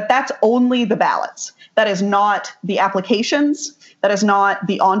truck, but that's only the ballots. That is not the applications. That is not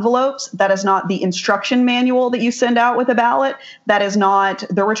the envelopes. That is not the instruction manual that you send out with a ballot. That is not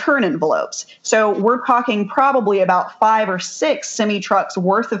the return envelopes. So we're talking probably about 5 or 6 semi trucks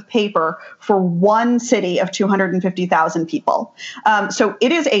worth of paper for one city of 250,000 people. So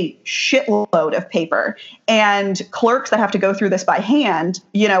it is a shitload of paper, and clerks that have to go through this by hand,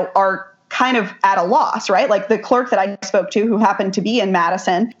 are kind of at a loss, right? Like, the clerk that I spoke to, who happened to be in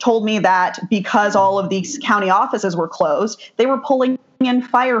Madison, told me that because all of these county offices were closed, they were pulling in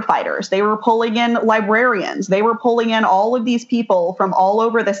firefighters, they were pulling in librarians, they were pulling in all of these people from all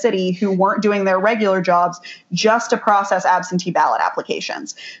over the city who weren't doing their regular jobs just to process absentee ballot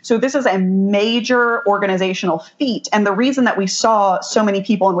applications. So this is a major organizational feat. And the reason that we saw so many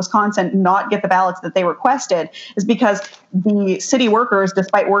people in Wisconsin not get the ballots that they requested is because the city workers,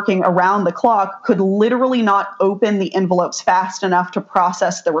 despite working around the clock, could literally not open the envelopes fast enough to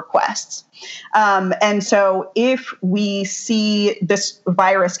process the requests. And so if we see this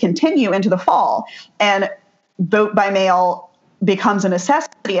virus continue into the fall and vote by mail becomes a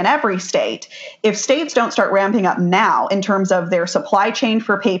necessity in every state. If states don't start ramping up now in terms of their supply chain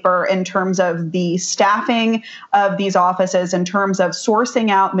for paper, in terms of the staffing of these offices, in terms of sourcing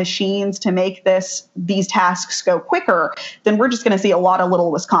out machines to make these tasks go quicker, then we're just going to see a lot of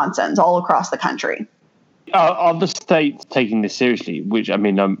little Wisconsins all across the country. Are the states taking this seriously? Which, I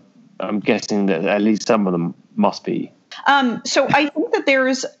mean, I'm guessing that at least some of them must be. So I think that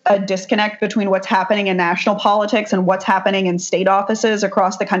there's a disconnect between what's happening in national politics and what's happening in state offices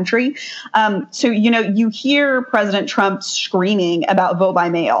across the country. So, you hear President Trump screaming about vote by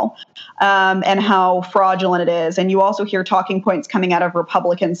mail and how fraudulent it is. And you also hear talking points coming out of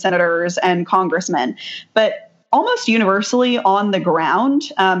Republican senators and congressmen. But almost universally on the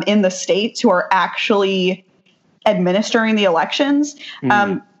ground in the states who are actually administering the elections,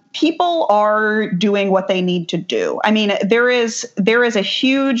 people are doing what they need to do. I mean, there is a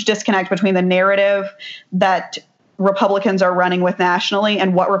huge disconnect between the narrative that Republicans are running with nationally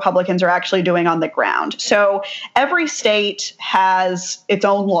and what Republicans are actually doing on the ground. So every state has its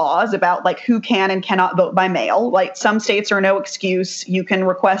own laws about like who can and cannot vote by mail. Like some states are no excuse. You can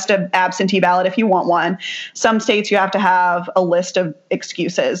request an absentee ballot if you want one. Some states you have to have a list of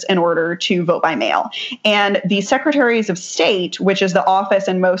excuses in order to vote by mail. And the secretaries of state, which is the office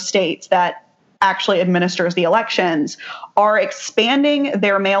in most states that actually administers the elections, are expanding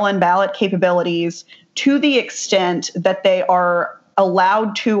their mail-in ballot capabilities to the extent that they are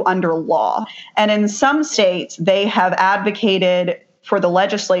allowed to under law. And in some states, they have advocated for the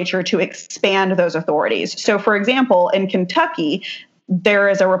legislature to expand those authorities. So, for example, in Kentucky, there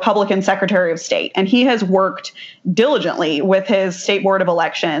is a Republican Secretary of State, and he has worked diligently with his state board of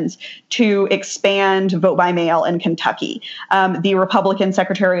elections to expand vote by mail in Kentucky. The Republican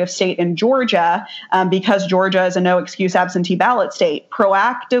Secretary of State in Georgia, because Georgia is a no excuse absentee ballot state,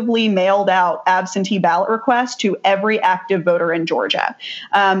 proactively mailed out absentee ballot requests to every active voter in Georgia.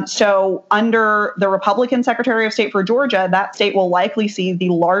 So under the Republican Secretary of State for Georgia, that state will likely see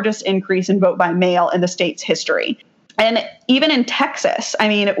the largest increase in vote by mail in the state's history. And even in Texas, I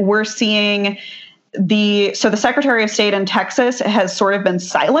mean, we're seeing the Secretary of State in Texas has sort of been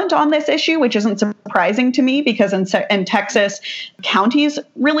silent on this issue, which isn't surprising to me because in Texas, counties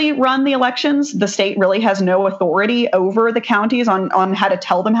really run the elections. The state really has no authority over the counties on how to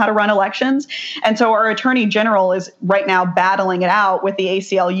tell them how to run elections. And so our attorney general is right now battling it out with the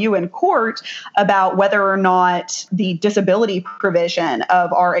ACLU in court about whether or not the disability provision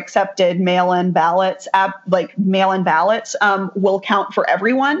of our accepted mail-in ballots, will count for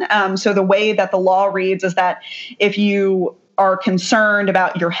everyone. So the way that the law reads is that if you are concerned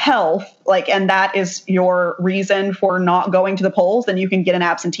about your health, and that is your reason for not going to the polls, then you can get an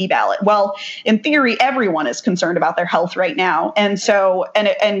absentee ballot. Well, in theory, everyone is concerned about their health right now. And so,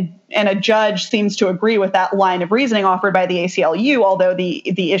 and a judge seems to agree with that line of reasoning offered by the ACLU, although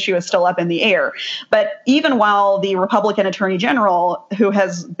the issue is still up in the air. But even while the Republican Attorney General, who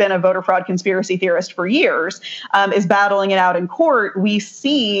has been a voter fraud conspiracy theorist for years, is battling it out in court, we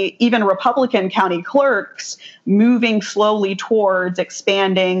see even Republican county clerks moving slowly towards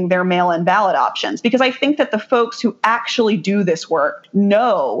expanding their mail-in ballot options, because I think that the folks who actually do this work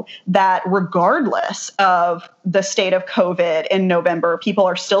know that regardless of the state of COVID in November, people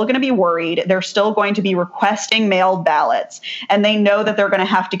are still going to be worried. They're still going to be requesting mailed ballots, and they know that they're going to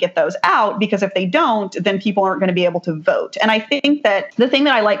have to get those out, because if they don't, then people aren't going to be able to vote. And I think that the thing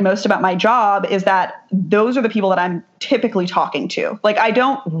that I like most about my job is that those are the people that I'm typically talking to. I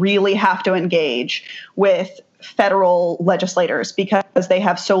don't really have to engage with federal legislators because they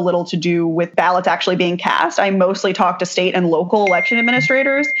have so little to do with ballots actually being cast. I mostly talk to state and local election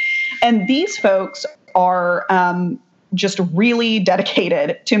administrators, and these folks are just really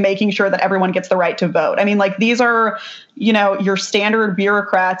dedicated to making sure that everyone gets the right to vote. I mean, these are, your standard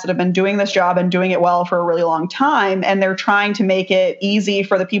bureaucrats that have been doing this job and doing it well for a really long time. And they're trying to make it easy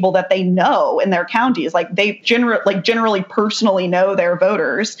for the people that they know in their counties. They generally personally know their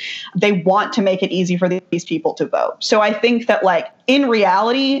voters. They want to make it easy for these people to vote. So I think that in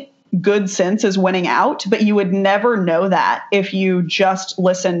reality, good sense is winning out, but you would never know that if you just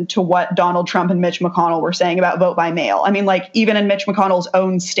listened to what Donald Trump and Mitch McConnell were saying about vote by mail. I mean, even in Mitch McConnell's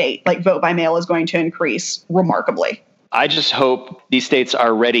own state, vote by mail is going to increase remarkably. I just hope these states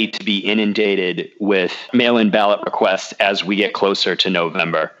are ready to be inundated with mail-in ballot requests as we get closer to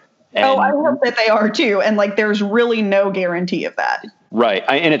November. I hope that they are too. And there's really no guarantee of that. Right.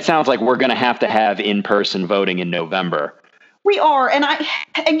 And it sounds like we're going to have in-person voting in November. We are. And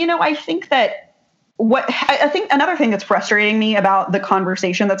I think that I think another thing that's frustrating me about the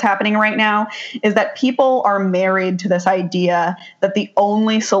conversation that's happening right now is that people are married to this idea that the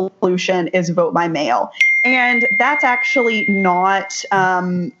only solution is vote by mail. And that's actually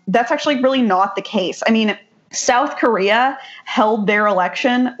really not the case. I mean, South Korea held their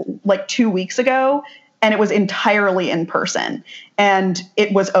election like 2 weeks ago, and it was entirely in person, and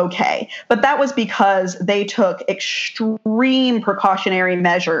it was okay. But that was because they took extreme precautionary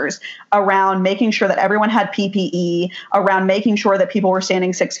measures around making sure that everyone had PPE, around making sure that people were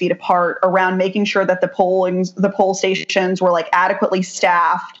standing 6 feet apart, around making sure that the poll stations were like adequately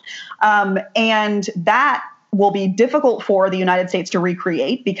staffed. And that will be difficult for the United States to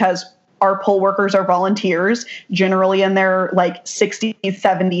recreate because our poll workers are volunteers, generally in their like 60s,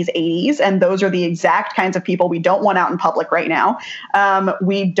 70s, 80s. And those are the exact kinds of people we don't want out in public right now.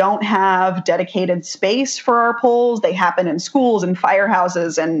 We don't have dedicated space for our polls. They happen in schools and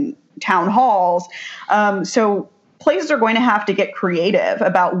firehouses and town halls. So places are going to have to get creative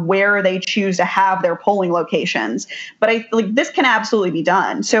about where they choose to have their polling locations. But this can absolutely be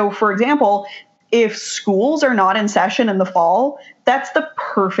done. So, for example, if schools are not in session in the fall, that's the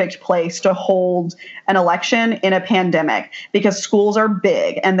perfect place to hold an election in a pandemic because schools are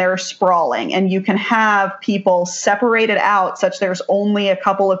big and they're sprawling and you can have people separated out such there's only a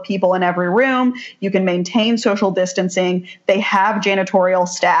couple of people in every room. You can maintain social distancing. They have janitorial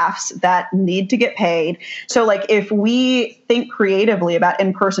staffs that need to get paid. So like if we think creatively about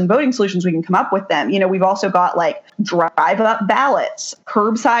in-person voting solutions, we can come up with them. You know, we've also got like drive-up ballots,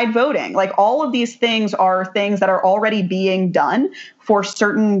 curbside voting. Like all of these things are things that are already being done for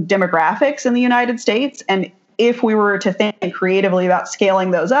certain demographics in the United States. And if we were to think creatively about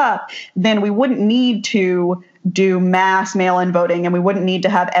scaling those up, then we wouldn't need to do mass mail-in voting and we wouldn't need to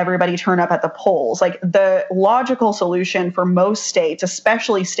have everybody turn up at the polls. Like the logical solution for most states,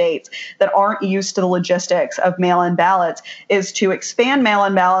 especially states that aren't used to the logistics of mail-in ballots, is to expand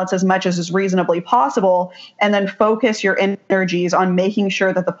mail-in ballots as much as is reasonably possible and then focus your energies on making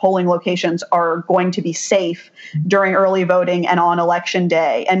sure that the polling locations are going to be safe during early voting and on election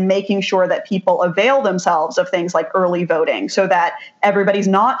day, and making sure that people avail themselves of things like early voting so that everybody's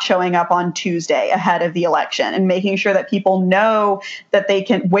not showing up on Tuesday ahead of the election, and making sure that people know that they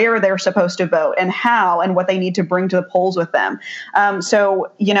can, where they're supposed to vote and how and what they need to bring to the polls with them. So,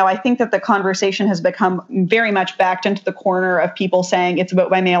 you know, I think that the conversation has become very much backed into the corner of people saying it's vote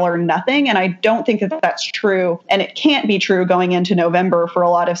by mail or nothing. And I don't think that that's true. And it can't be true going into November for a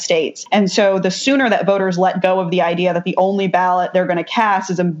lot of states. And so the sooner that voters let go of the idea that the only ballot they're going to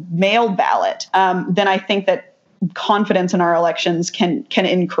cast is a mailed ballot, then I think that confidence in our elections can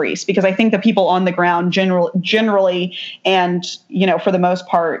increase, because I think the people on the ground generally and, you know, for the most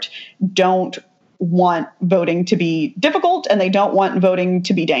part, don't want voting to be difficult and they don't want voting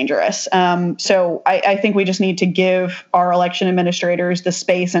to be dangerous. So I think we just need to give our election administrators the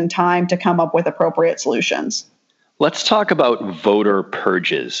space and time to come up with appropriate solutions. Let's talk about voter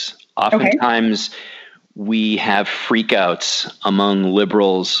purges. Oftentimes we have freakouts among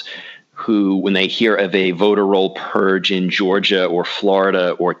liberals who, when they hear of a voter roll purge in Georgia or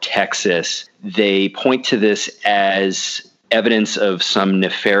Florida or Texas, they point to this as evidence of some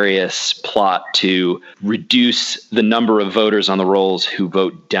nefarious plot to reduce the number of voters on the rolls who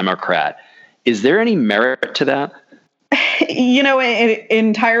vote Democrat. Is there any merit to that? You know, it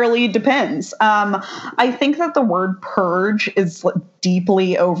entirely depends. I think that the word purge is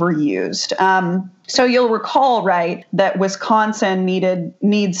deeply overused. So you'll recall, right, that Wisconsin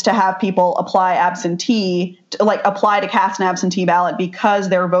needs to have people apply to cast an absentee ballot because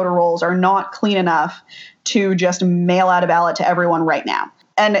their voter rolls are not clean enough to just mail out a ballot to everyone right now.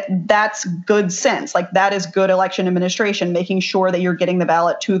 And that's good sense. Like, that is good election administration, making sure that you're getting the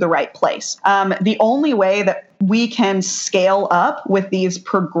ballot to the right place. The only way that we can scale up with these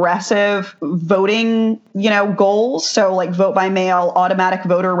progressive voting, goals, so like vote by mail, automatic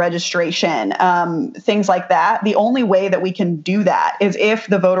voter registration, things like that. The only way that we can do that is if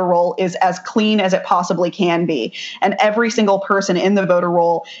the voter roll is as clean as it possibly can be. And every single person in the voter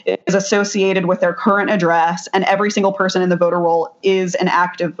roll is associated with their current address, and every single person in the voter roll is an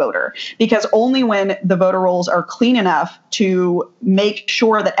active voter. Because only when the voter rolls are clean enough to make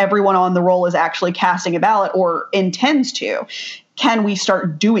sure that everyone on the roll is actually casting a ballot or intends to, can we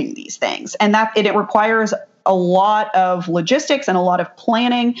start doing these things. And that it requires a lot of logistics and a lot of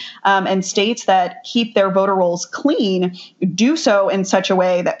planning, and states that keep their voter rolls clean do so in such a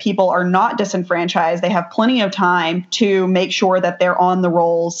way that people are not disenfranchised. They have plenty of time to make sure that they're on the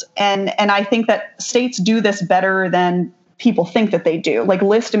rolls. And I think that states do this better than people think that they do. Like,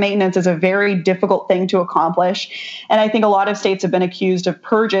 list maintenance is a very difficult thing to accomplish. And I think a lot of states have been accused of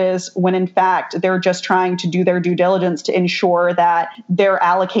purges when in fact they're just trying to do their due diligence to ensure that they're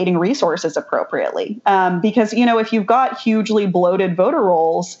allocating resources appropriately. Because, if you've got hugely bloated voter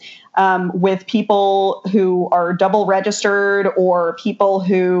rolls, with people who are double registered or people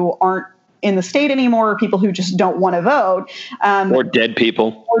who aren't in the state anymore, or people who just don't want to vote. Or dead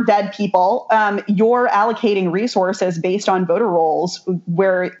people. You're allocating resources based on voter rolls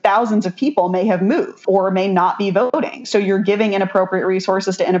where thousands of people may have moved or may not be voting. So you're giving inappropriate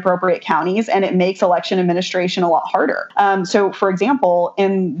resources to inappropriate counties, and it makes election administration a lot harder. So, for example,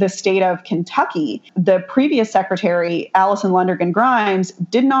 in the state of Kentucky, the previous secretary, Allison Lundergan Grimes,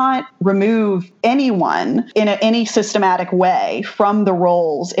 did not remove anyone in any systematic way from the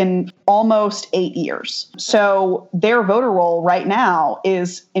rolls in almost 8 years. So their voter roll right now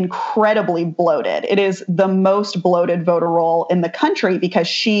is incredibly bloated. It is the most bloated voter roll in the country because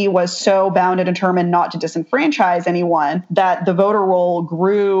she was so bound and determined not to disenfranchise anyone that the voter roll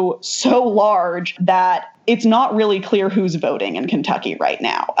grew so large that it's not really clear who's voting in Kentucky right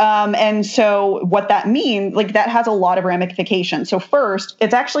now. And so what that means, that has a lot of ramifications. So first,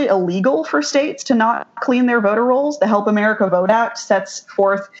 it's actually illegal for states to not clean their voter rolls. The Help America Vote Act sets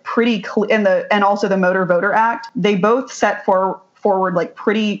forth and also the Motor Voter Act. They both set forward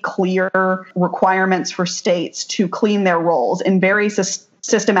pretty clear requirements for states to clean their rolls in very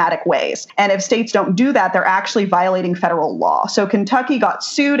systematic ways. And if states don't do that, they're actually violating federal law. So Kentucky got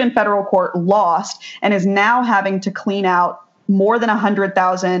sued in federal court, lost, and is now having to clean out more than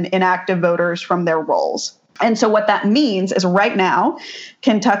 100,000 inactive voters from their rolls. And so what that means is right now,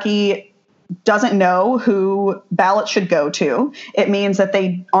 Kentucky doesn't know who ballots should go to. It means that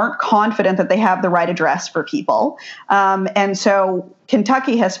they aren't confident that they have the right address for people. And so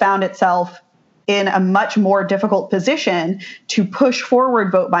Kentucky has found itself in a much more difficult position to push forward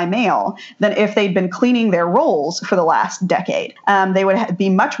vote by mail than if they'd been cleaning their rolls for the last decade. They would be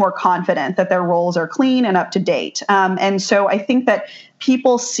much more confident that their rolls are clean and up to date. And so I think that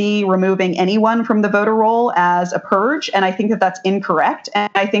people see removing anyone from the voter roll as a purge, and I think that that's incorrect. And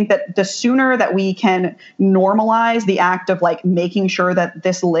I think that the sooner that we can normalize the act of making sure that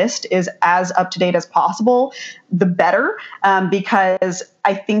this list is as up to date as possible, the better, because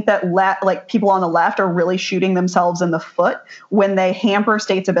I think that people on the left are really shooting themselves in the foot when they hamper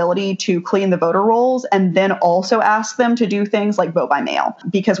states' ability to clean the voter rolls and then also ask them to do things like vote by mail,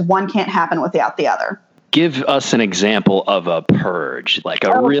 because one can't happen without the other. Give us an example of a purge,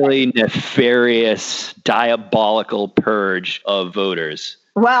 really nefarious, diabolical purge of voters.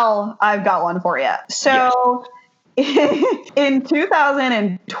 Well, I've got one for you. So in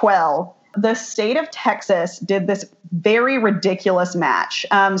 2012, the state of Texas did this very ridiculous match.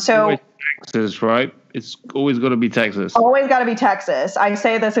 Texas, right? It's always got to be Texas. Always got to be Texas. I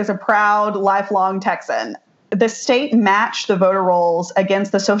say this as a proud, lifelong Texan. The state matched the voter rolls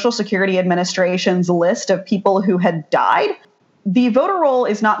against the Social Security Administration's list of people who had died. The voter roll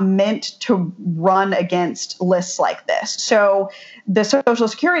is not meant to run against lists like this. So the Social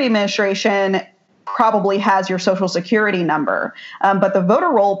Security Administration probably has your Social Security number, but the voter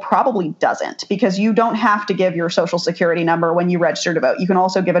roll probably doesn't, because you don't have to give your Social Security number when you register to vote. You can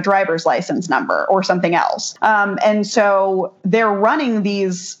also give a driver's license number or something else. And so they're running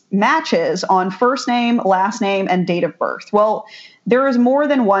these matches on first name, last name, and date of birth. Well, there is more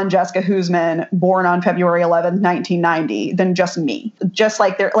than one Jessica Huseman born on February 11th, 1990 than just me. Just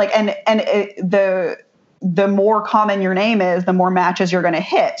like the more common your name is, the more matches you're going to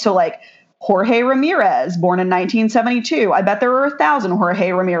hit. So Jorge Ramirez, born in 1972. I bet there are 1,000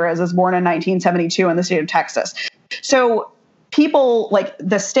 Jorge Ramirez's born in 1972 in the state of Texas. So people,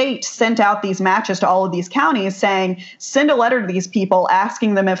 the state sent out these matches to all of these counties saying, send a letter to these people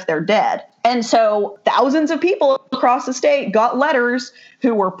asking them if they're dead. And so thousands of people across the state got letters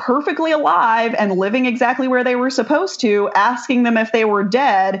who were perfectly alive and living exactly where they were supposed to, asking them if they were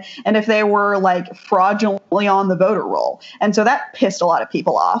dead and if they were fraudulently on the voter roll. And so that pissed a lot of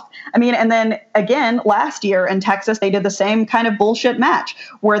people off. And then again, last year in Texas, they did the same kind of bullshit match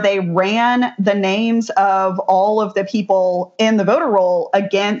where they ran the names of all of the people in the voter roll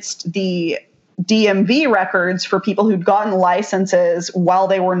against the DMV records for people who'd gotten licenses while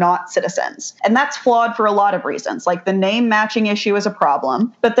they were not citizens. And that's flawed for a lot of reasons. The name matching issue is a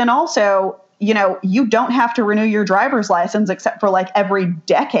problem, but then also you don't have to renew your driver's license except for like every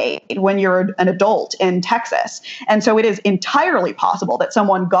decade when you're an adult in Texas. And so it is entirely possible that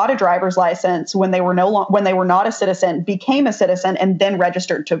someone got a driver's license when they were not a citizen, became a citizen, and then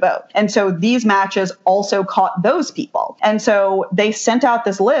registered to vote. And so these matches also caught those people. And so they sent out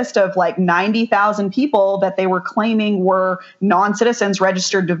this list of like 90,000 people that they were claiming were non-citizens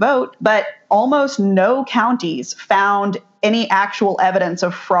registered to vote, but almost no counties found any actual evidence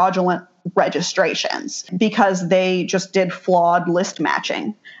of fraudulent registrations because they just did flawed list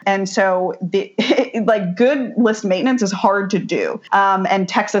matching. And so good list maintenance is hard to do. And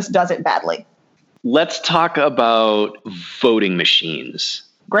Texas does it badly. Let's talk about voting machines.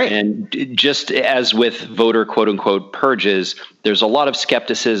 Great. And just as with voter quote unquote purges, there's a lot of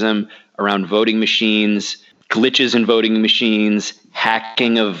skepticism around voting machines, glitches in voting machines,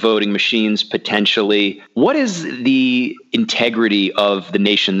 hacking of voting machines potentially. What is the integrity of the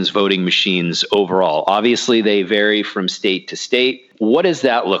nation's voting machines overall? Obviously, they vary from state to state. What does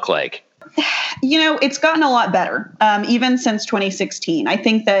that look like? It's gotten a lot better, even since 2016. I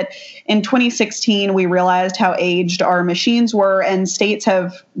think that in 2016, we realized how aged our machines were, and states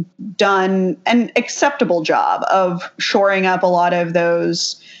have done an acceptable job of shoring up a lot of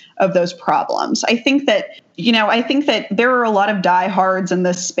those problems. I think that there are a lot of diehards in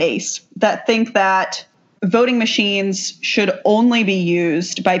this space that think that voting machines should only be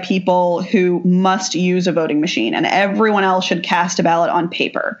used by people who must use a voting machine, and everyone else should cast a ballot on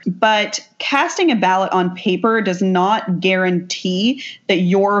paper. But casting a ballot on paper does not guarantee that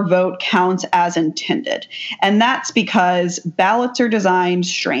your vote counts as intended. And that's because ballots are designed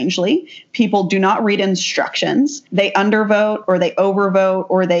strangely. People do not read instructions. They undervote or they overvote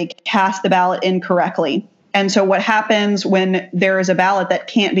or they cast the ballot incorrectly. And so what happens when there is a ballot that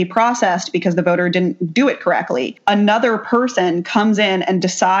can't be processed because the voter didn't do it correctly? Another person comes in and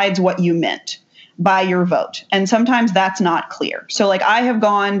decides what you meant by your vote. And sometimes that's not clear. So like I have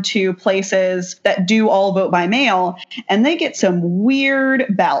gone to places that do all vote by mail and they get some weird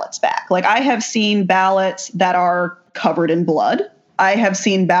ballots back. Like I have seen ballots that are covered in blood. I have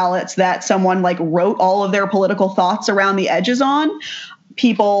seen ballots that someone like wrote all of their political thoughts around the edges on.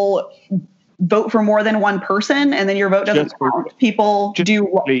 People vote for more than one person, and then your vote doesn't count. People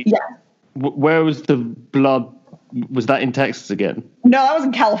do. Yeah. Where was the blood? Was that in Texas again? No, that was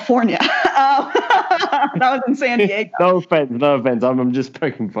in California. That was in San Diego. No offense. I'm just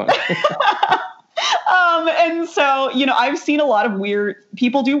poking fun. And so, I've seen a lot of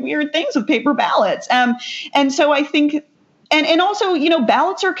people do weird things with paper ballots. And so I think, and also,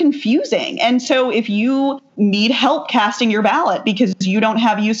 ballots are confusing. And so if you need help casting your ballot because you don't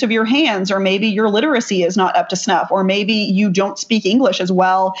have use of your hands, or maybe your literacy is not up to snuff, or maybe you don't speak English as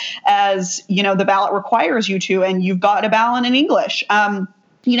well as, the ballot requires you to, and you've got a ballot in English.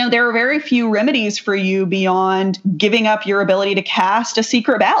 There are very few remedies for you beyond giving up your ability to cast a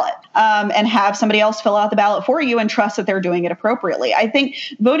secret ballot and have somebody else fill out the ballot for you and trust that they're doing it appropriately. I think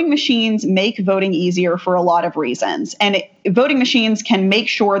voting machines make voting easier for a lot of reasons. And voting machines can make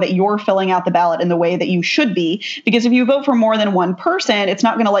sure that you're filling out the ballot in the way that you should be, because if you vote for more than one person, it's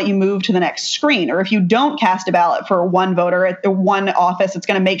not going to let you move to the next screen. Or if you don't cast a ballot for one voter at one office, it's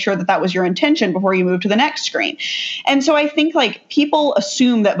going to make sure that that was your intention before you move to the next screen. And so I think people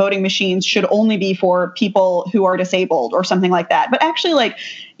assume that voting machines should only be for people who are disabled or something like that. But actually,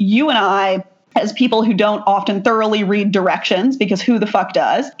 you and I, as people who don't often thoroughly read directions, because who the fuck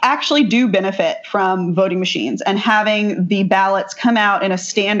does, actually do benefit from voting machines and having the ballots come out in a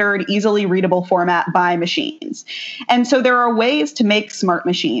standard, easily readable format by machines. And so there are ways to make smart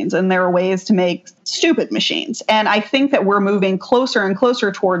machines and there are ways to make stupid machines. And I think that we're moving closer and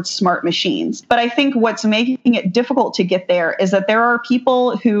closer towards smart machines. But I think what's making it difficult to get there is that there are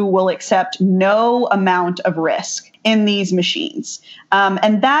people who will accept no amount of risk in these machines.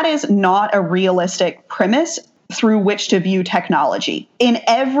 And that is not a realistic premise through which to view technology. In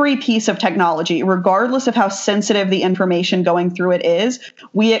every piece of technology, regardless of how sensitive the information going through it is,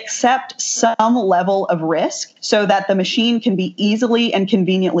 we accept some level of risk so that the machine can be easily and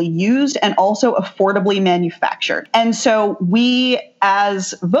conveniently used and also affordably manufactured. And so we,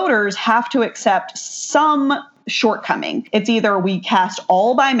 as voters, have to accept some shortcoming. It's either we cast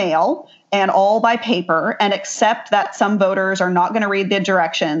all by mail and all by paper and accept that some voters are not going to read the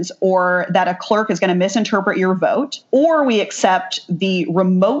directions or that a clerk is going to misinterpret your vote, or we accept the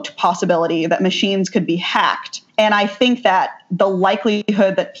remote possibility that machines could be hacked And I think that the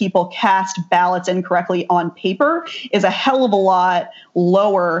likelihood that people cast ballots incorrectly on paper is a hell of a lot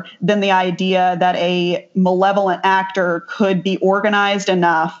lower than the idea that a malevolent actor could be organized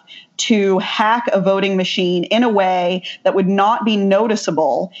enough to hack a voting machine in a way that would not be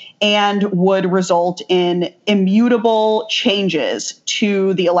noticeable and would result in immutable changes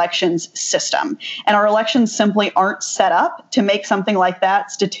to the elections system. And our elections simply aren't set up to make something like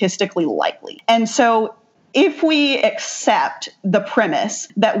that statistically likely. And so if we accept the premise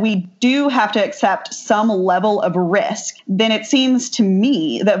that we do have to accept some level of risk, then it seems to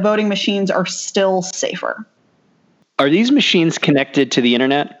me that voting machines are still safer. Are these machines connected to the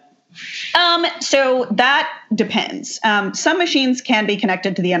internet? So that depends. Some machines can be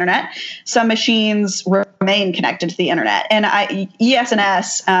connected to the internet. Some machines remain connected to the internet. And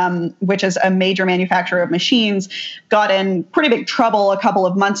ES&S, which is a major manufacturer of machines, got in pretty big trouble a couple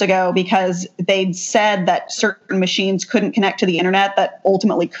of months ago because they'd said that certain machines couldn't connect to the internet that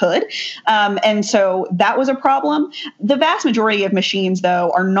ultimately could. And so that was a problem. The vast majority of machines,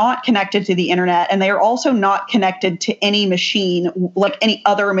 though, are not connected to the internet, and they are also not connected to any machine, like any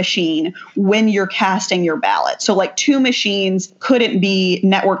other machine, when you're casting your ballot. So like two machines couldn't be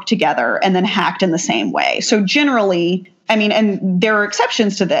networked together and then hacked in the same way. So generally, I mean, and there are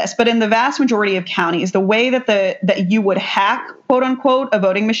exceptions to this, but in the vast majority of counties, the way that you would hack, quote unquote, a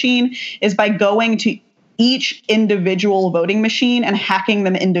voting machine is by going to each individual voting machine and hacking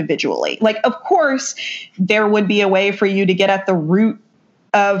them individually. Like, of course, there would be a way for you to get at the root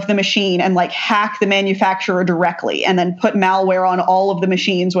of the machine and like hack the manufacturer directly and then put malware on all of the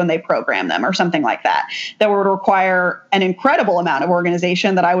machines when they program them or something like that. That would require an incredible amount of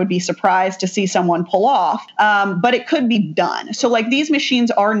organization that I would be surprised to see someone pull off. But it could be done. So like these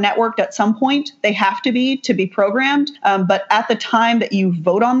machines are networked at some point. They have to be programmed. But at the time that you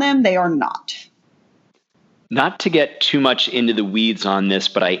vote on them, they are not. Not to get too much into the weeds on this,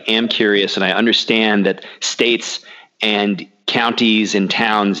 but I am curious, and I understand that states and counties and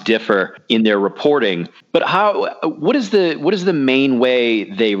towns differ in their reporting, but what is the main way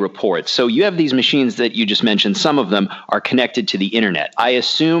they report? So you have these machines that you just mentioned, some of them are connected to the internet. I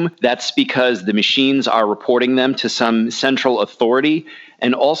assume that's because the machines are reporting them to some central authority.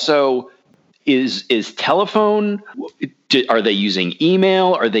 And also, is telephone, are they using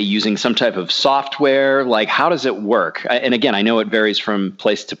email? Are they using some type of software? Like, how does it work? And again, I know it varies from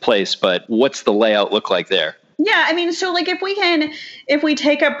place to place, but what's the layout look like there? Yeah, I mean, so like if we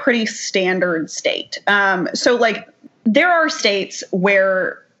take a pretty standard state, so like there are states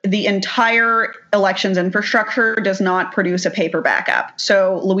where the entire elections infrastructure does not produce a paper backup.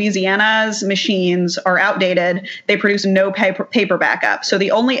 So Louisiana's machines are outdated. They produce no paper backup. So the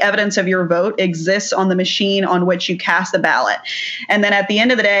only evidence of your vote exists on the machine on which you cast the ballot. And then at the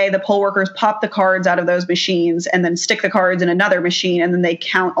end of the day, the poll workers pop the cards out of those machines and then stick the cards in another machine, and then they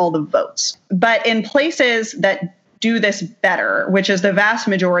count all the votes. But in places that do this better, which is the vast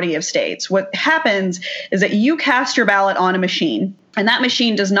majority of states, what happens is that you cast your ballot on a machine, and that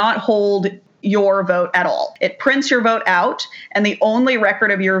machine does not hold your vote at all. It prints your vote out, and the only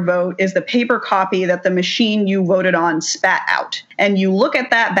record of your vote is the paper copy that the machine you voted on spat out. And you look at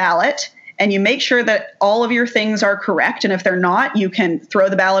that ballot, and you make sure that all of your things are correct. And if they're not, you can throw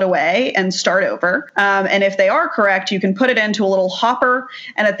the ballot away and start over. And if they are correct, you can put it into a little hopper.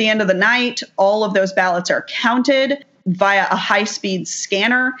 And at the end of the night, all of those ballots are counted via a high-speed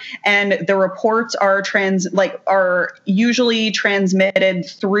scanner, and the reports are usually transmitted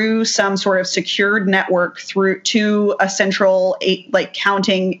through some sort of secured network through to a central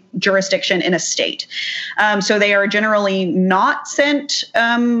counting jurisdiction in a state. So they are generally not sent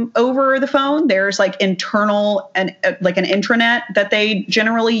over the phone. There's internal and an intranet that they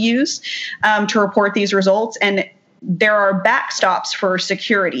generally use to report these results, and there are backstops for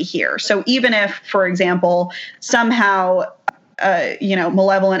security here. So even if, for example, somehow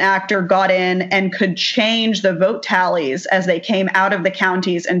malevolent actor got in and could change the vote tallies as they came out of the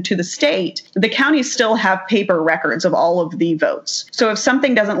counties and to the state, the counties still have paper records of all of the votes. So if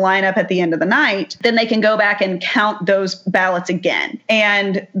something doesn't line up at the end of the night, then they can go back and count those ballots again.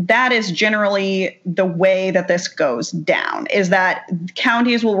 And that is generally the way that this goes down, is that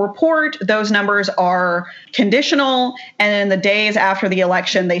counties will report those numbers are conditional, and in the days after the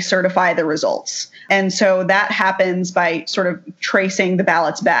election, they certify the results. And so that happens by sort of tracing the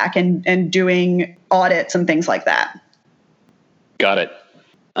ballots back and doing audits and things like that. Got it.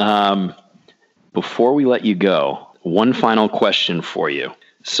 Before we let you go, one final question for you.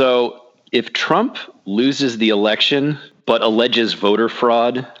 So if Trump loses the election but alleges voter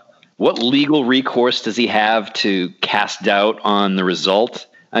fraud, what legal recourse does he have to cast doubt on the result?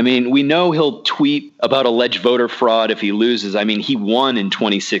 I mean, we know he'll tweet about alleged voter fraud if he loses. I mean, he won in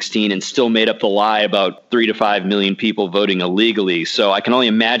 2016 and still made up the lie about 3 to 5 million people voting illegally. So I can only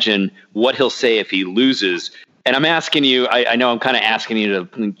imagine what he'll say if he loses. And I'm asking you, I know I'm kind of asking you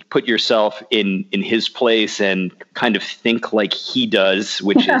to put yourself in his place and kind of think like he does,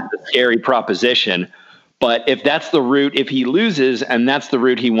 which is a scary proposition. But if that's the route, if he loses and that's the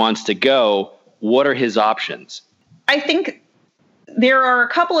route he wants to go, what are his options? I think there are a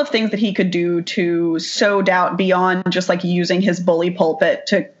couple of things that he could do to sow doubt beyond just like using his bully pulpit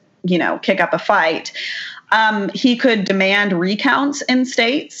to, kick up a fight. He could demand recounts in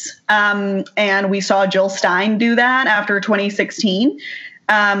states. And we saw Jill Stein do that after 2016.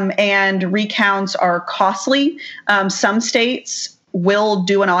 And recounts are costly. Some states will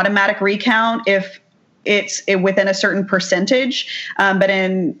do an automatic recount if it's within a certain percentage. And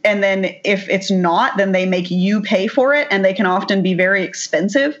then if it's not, then they make you pay for it, and they can often be very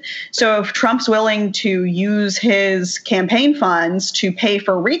expensive. So if Trump's willing to use his campaign funds to pay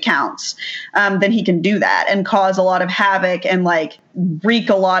for recounts, then he can do that and cause a lot of havoc and wreak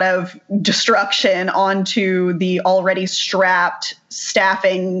a lot of destruction onto the already strapped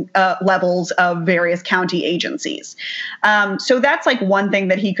staffing levels of various county agencies. So that's one thing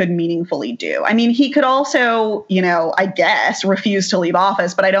that he could meaningfully do. I mean, he could also, I guess, refuse to leave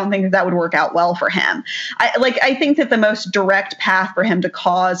office, but I don't think that would work out well for him. I think that the most direct path for him to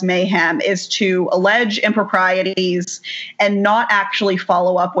cause mayhem is to allege improprieties and not actually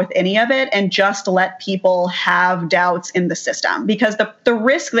follow up with any of it and just let people have doubts in the system. Because the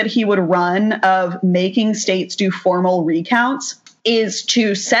risk that he would run of making states do formal recounts is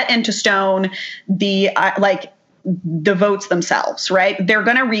to set into stone the votes themselves, right? They're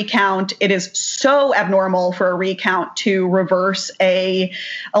going to recount. It is so abnormal for a recount to reverse a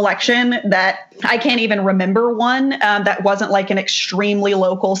election that I can't even remember one that wasn't an extremely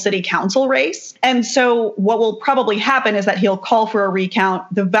local city council race. And so what will probably happen is that he'll call for a recount,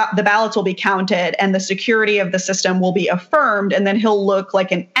 the ballots will be counted, and the security of the system will be affirmed, and then he'll look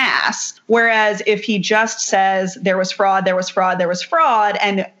like an ass. Whereas if he just says there was fraud,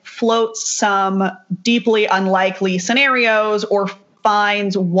 and floats some deeply unlikely scenarios or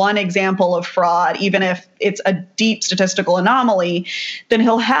finds one example of fraud, even if it's a deep statistical anomaly, then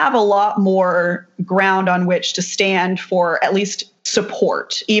he'll have a lot more ground on which to stand for at least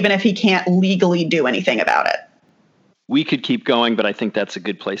support, even if he can't legally do anything about it. We could keep going, but I think that's a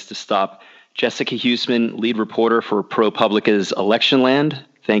good place to stop. Jessica Huseman, lead reporter for ProPublica's Electionland.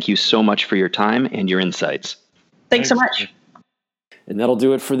 Thank you so much for your time and your insights. Thanks so much. And that'll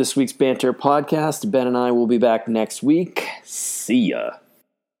do it for this week's Banter podcast. Ben and I will be back next week. See ya.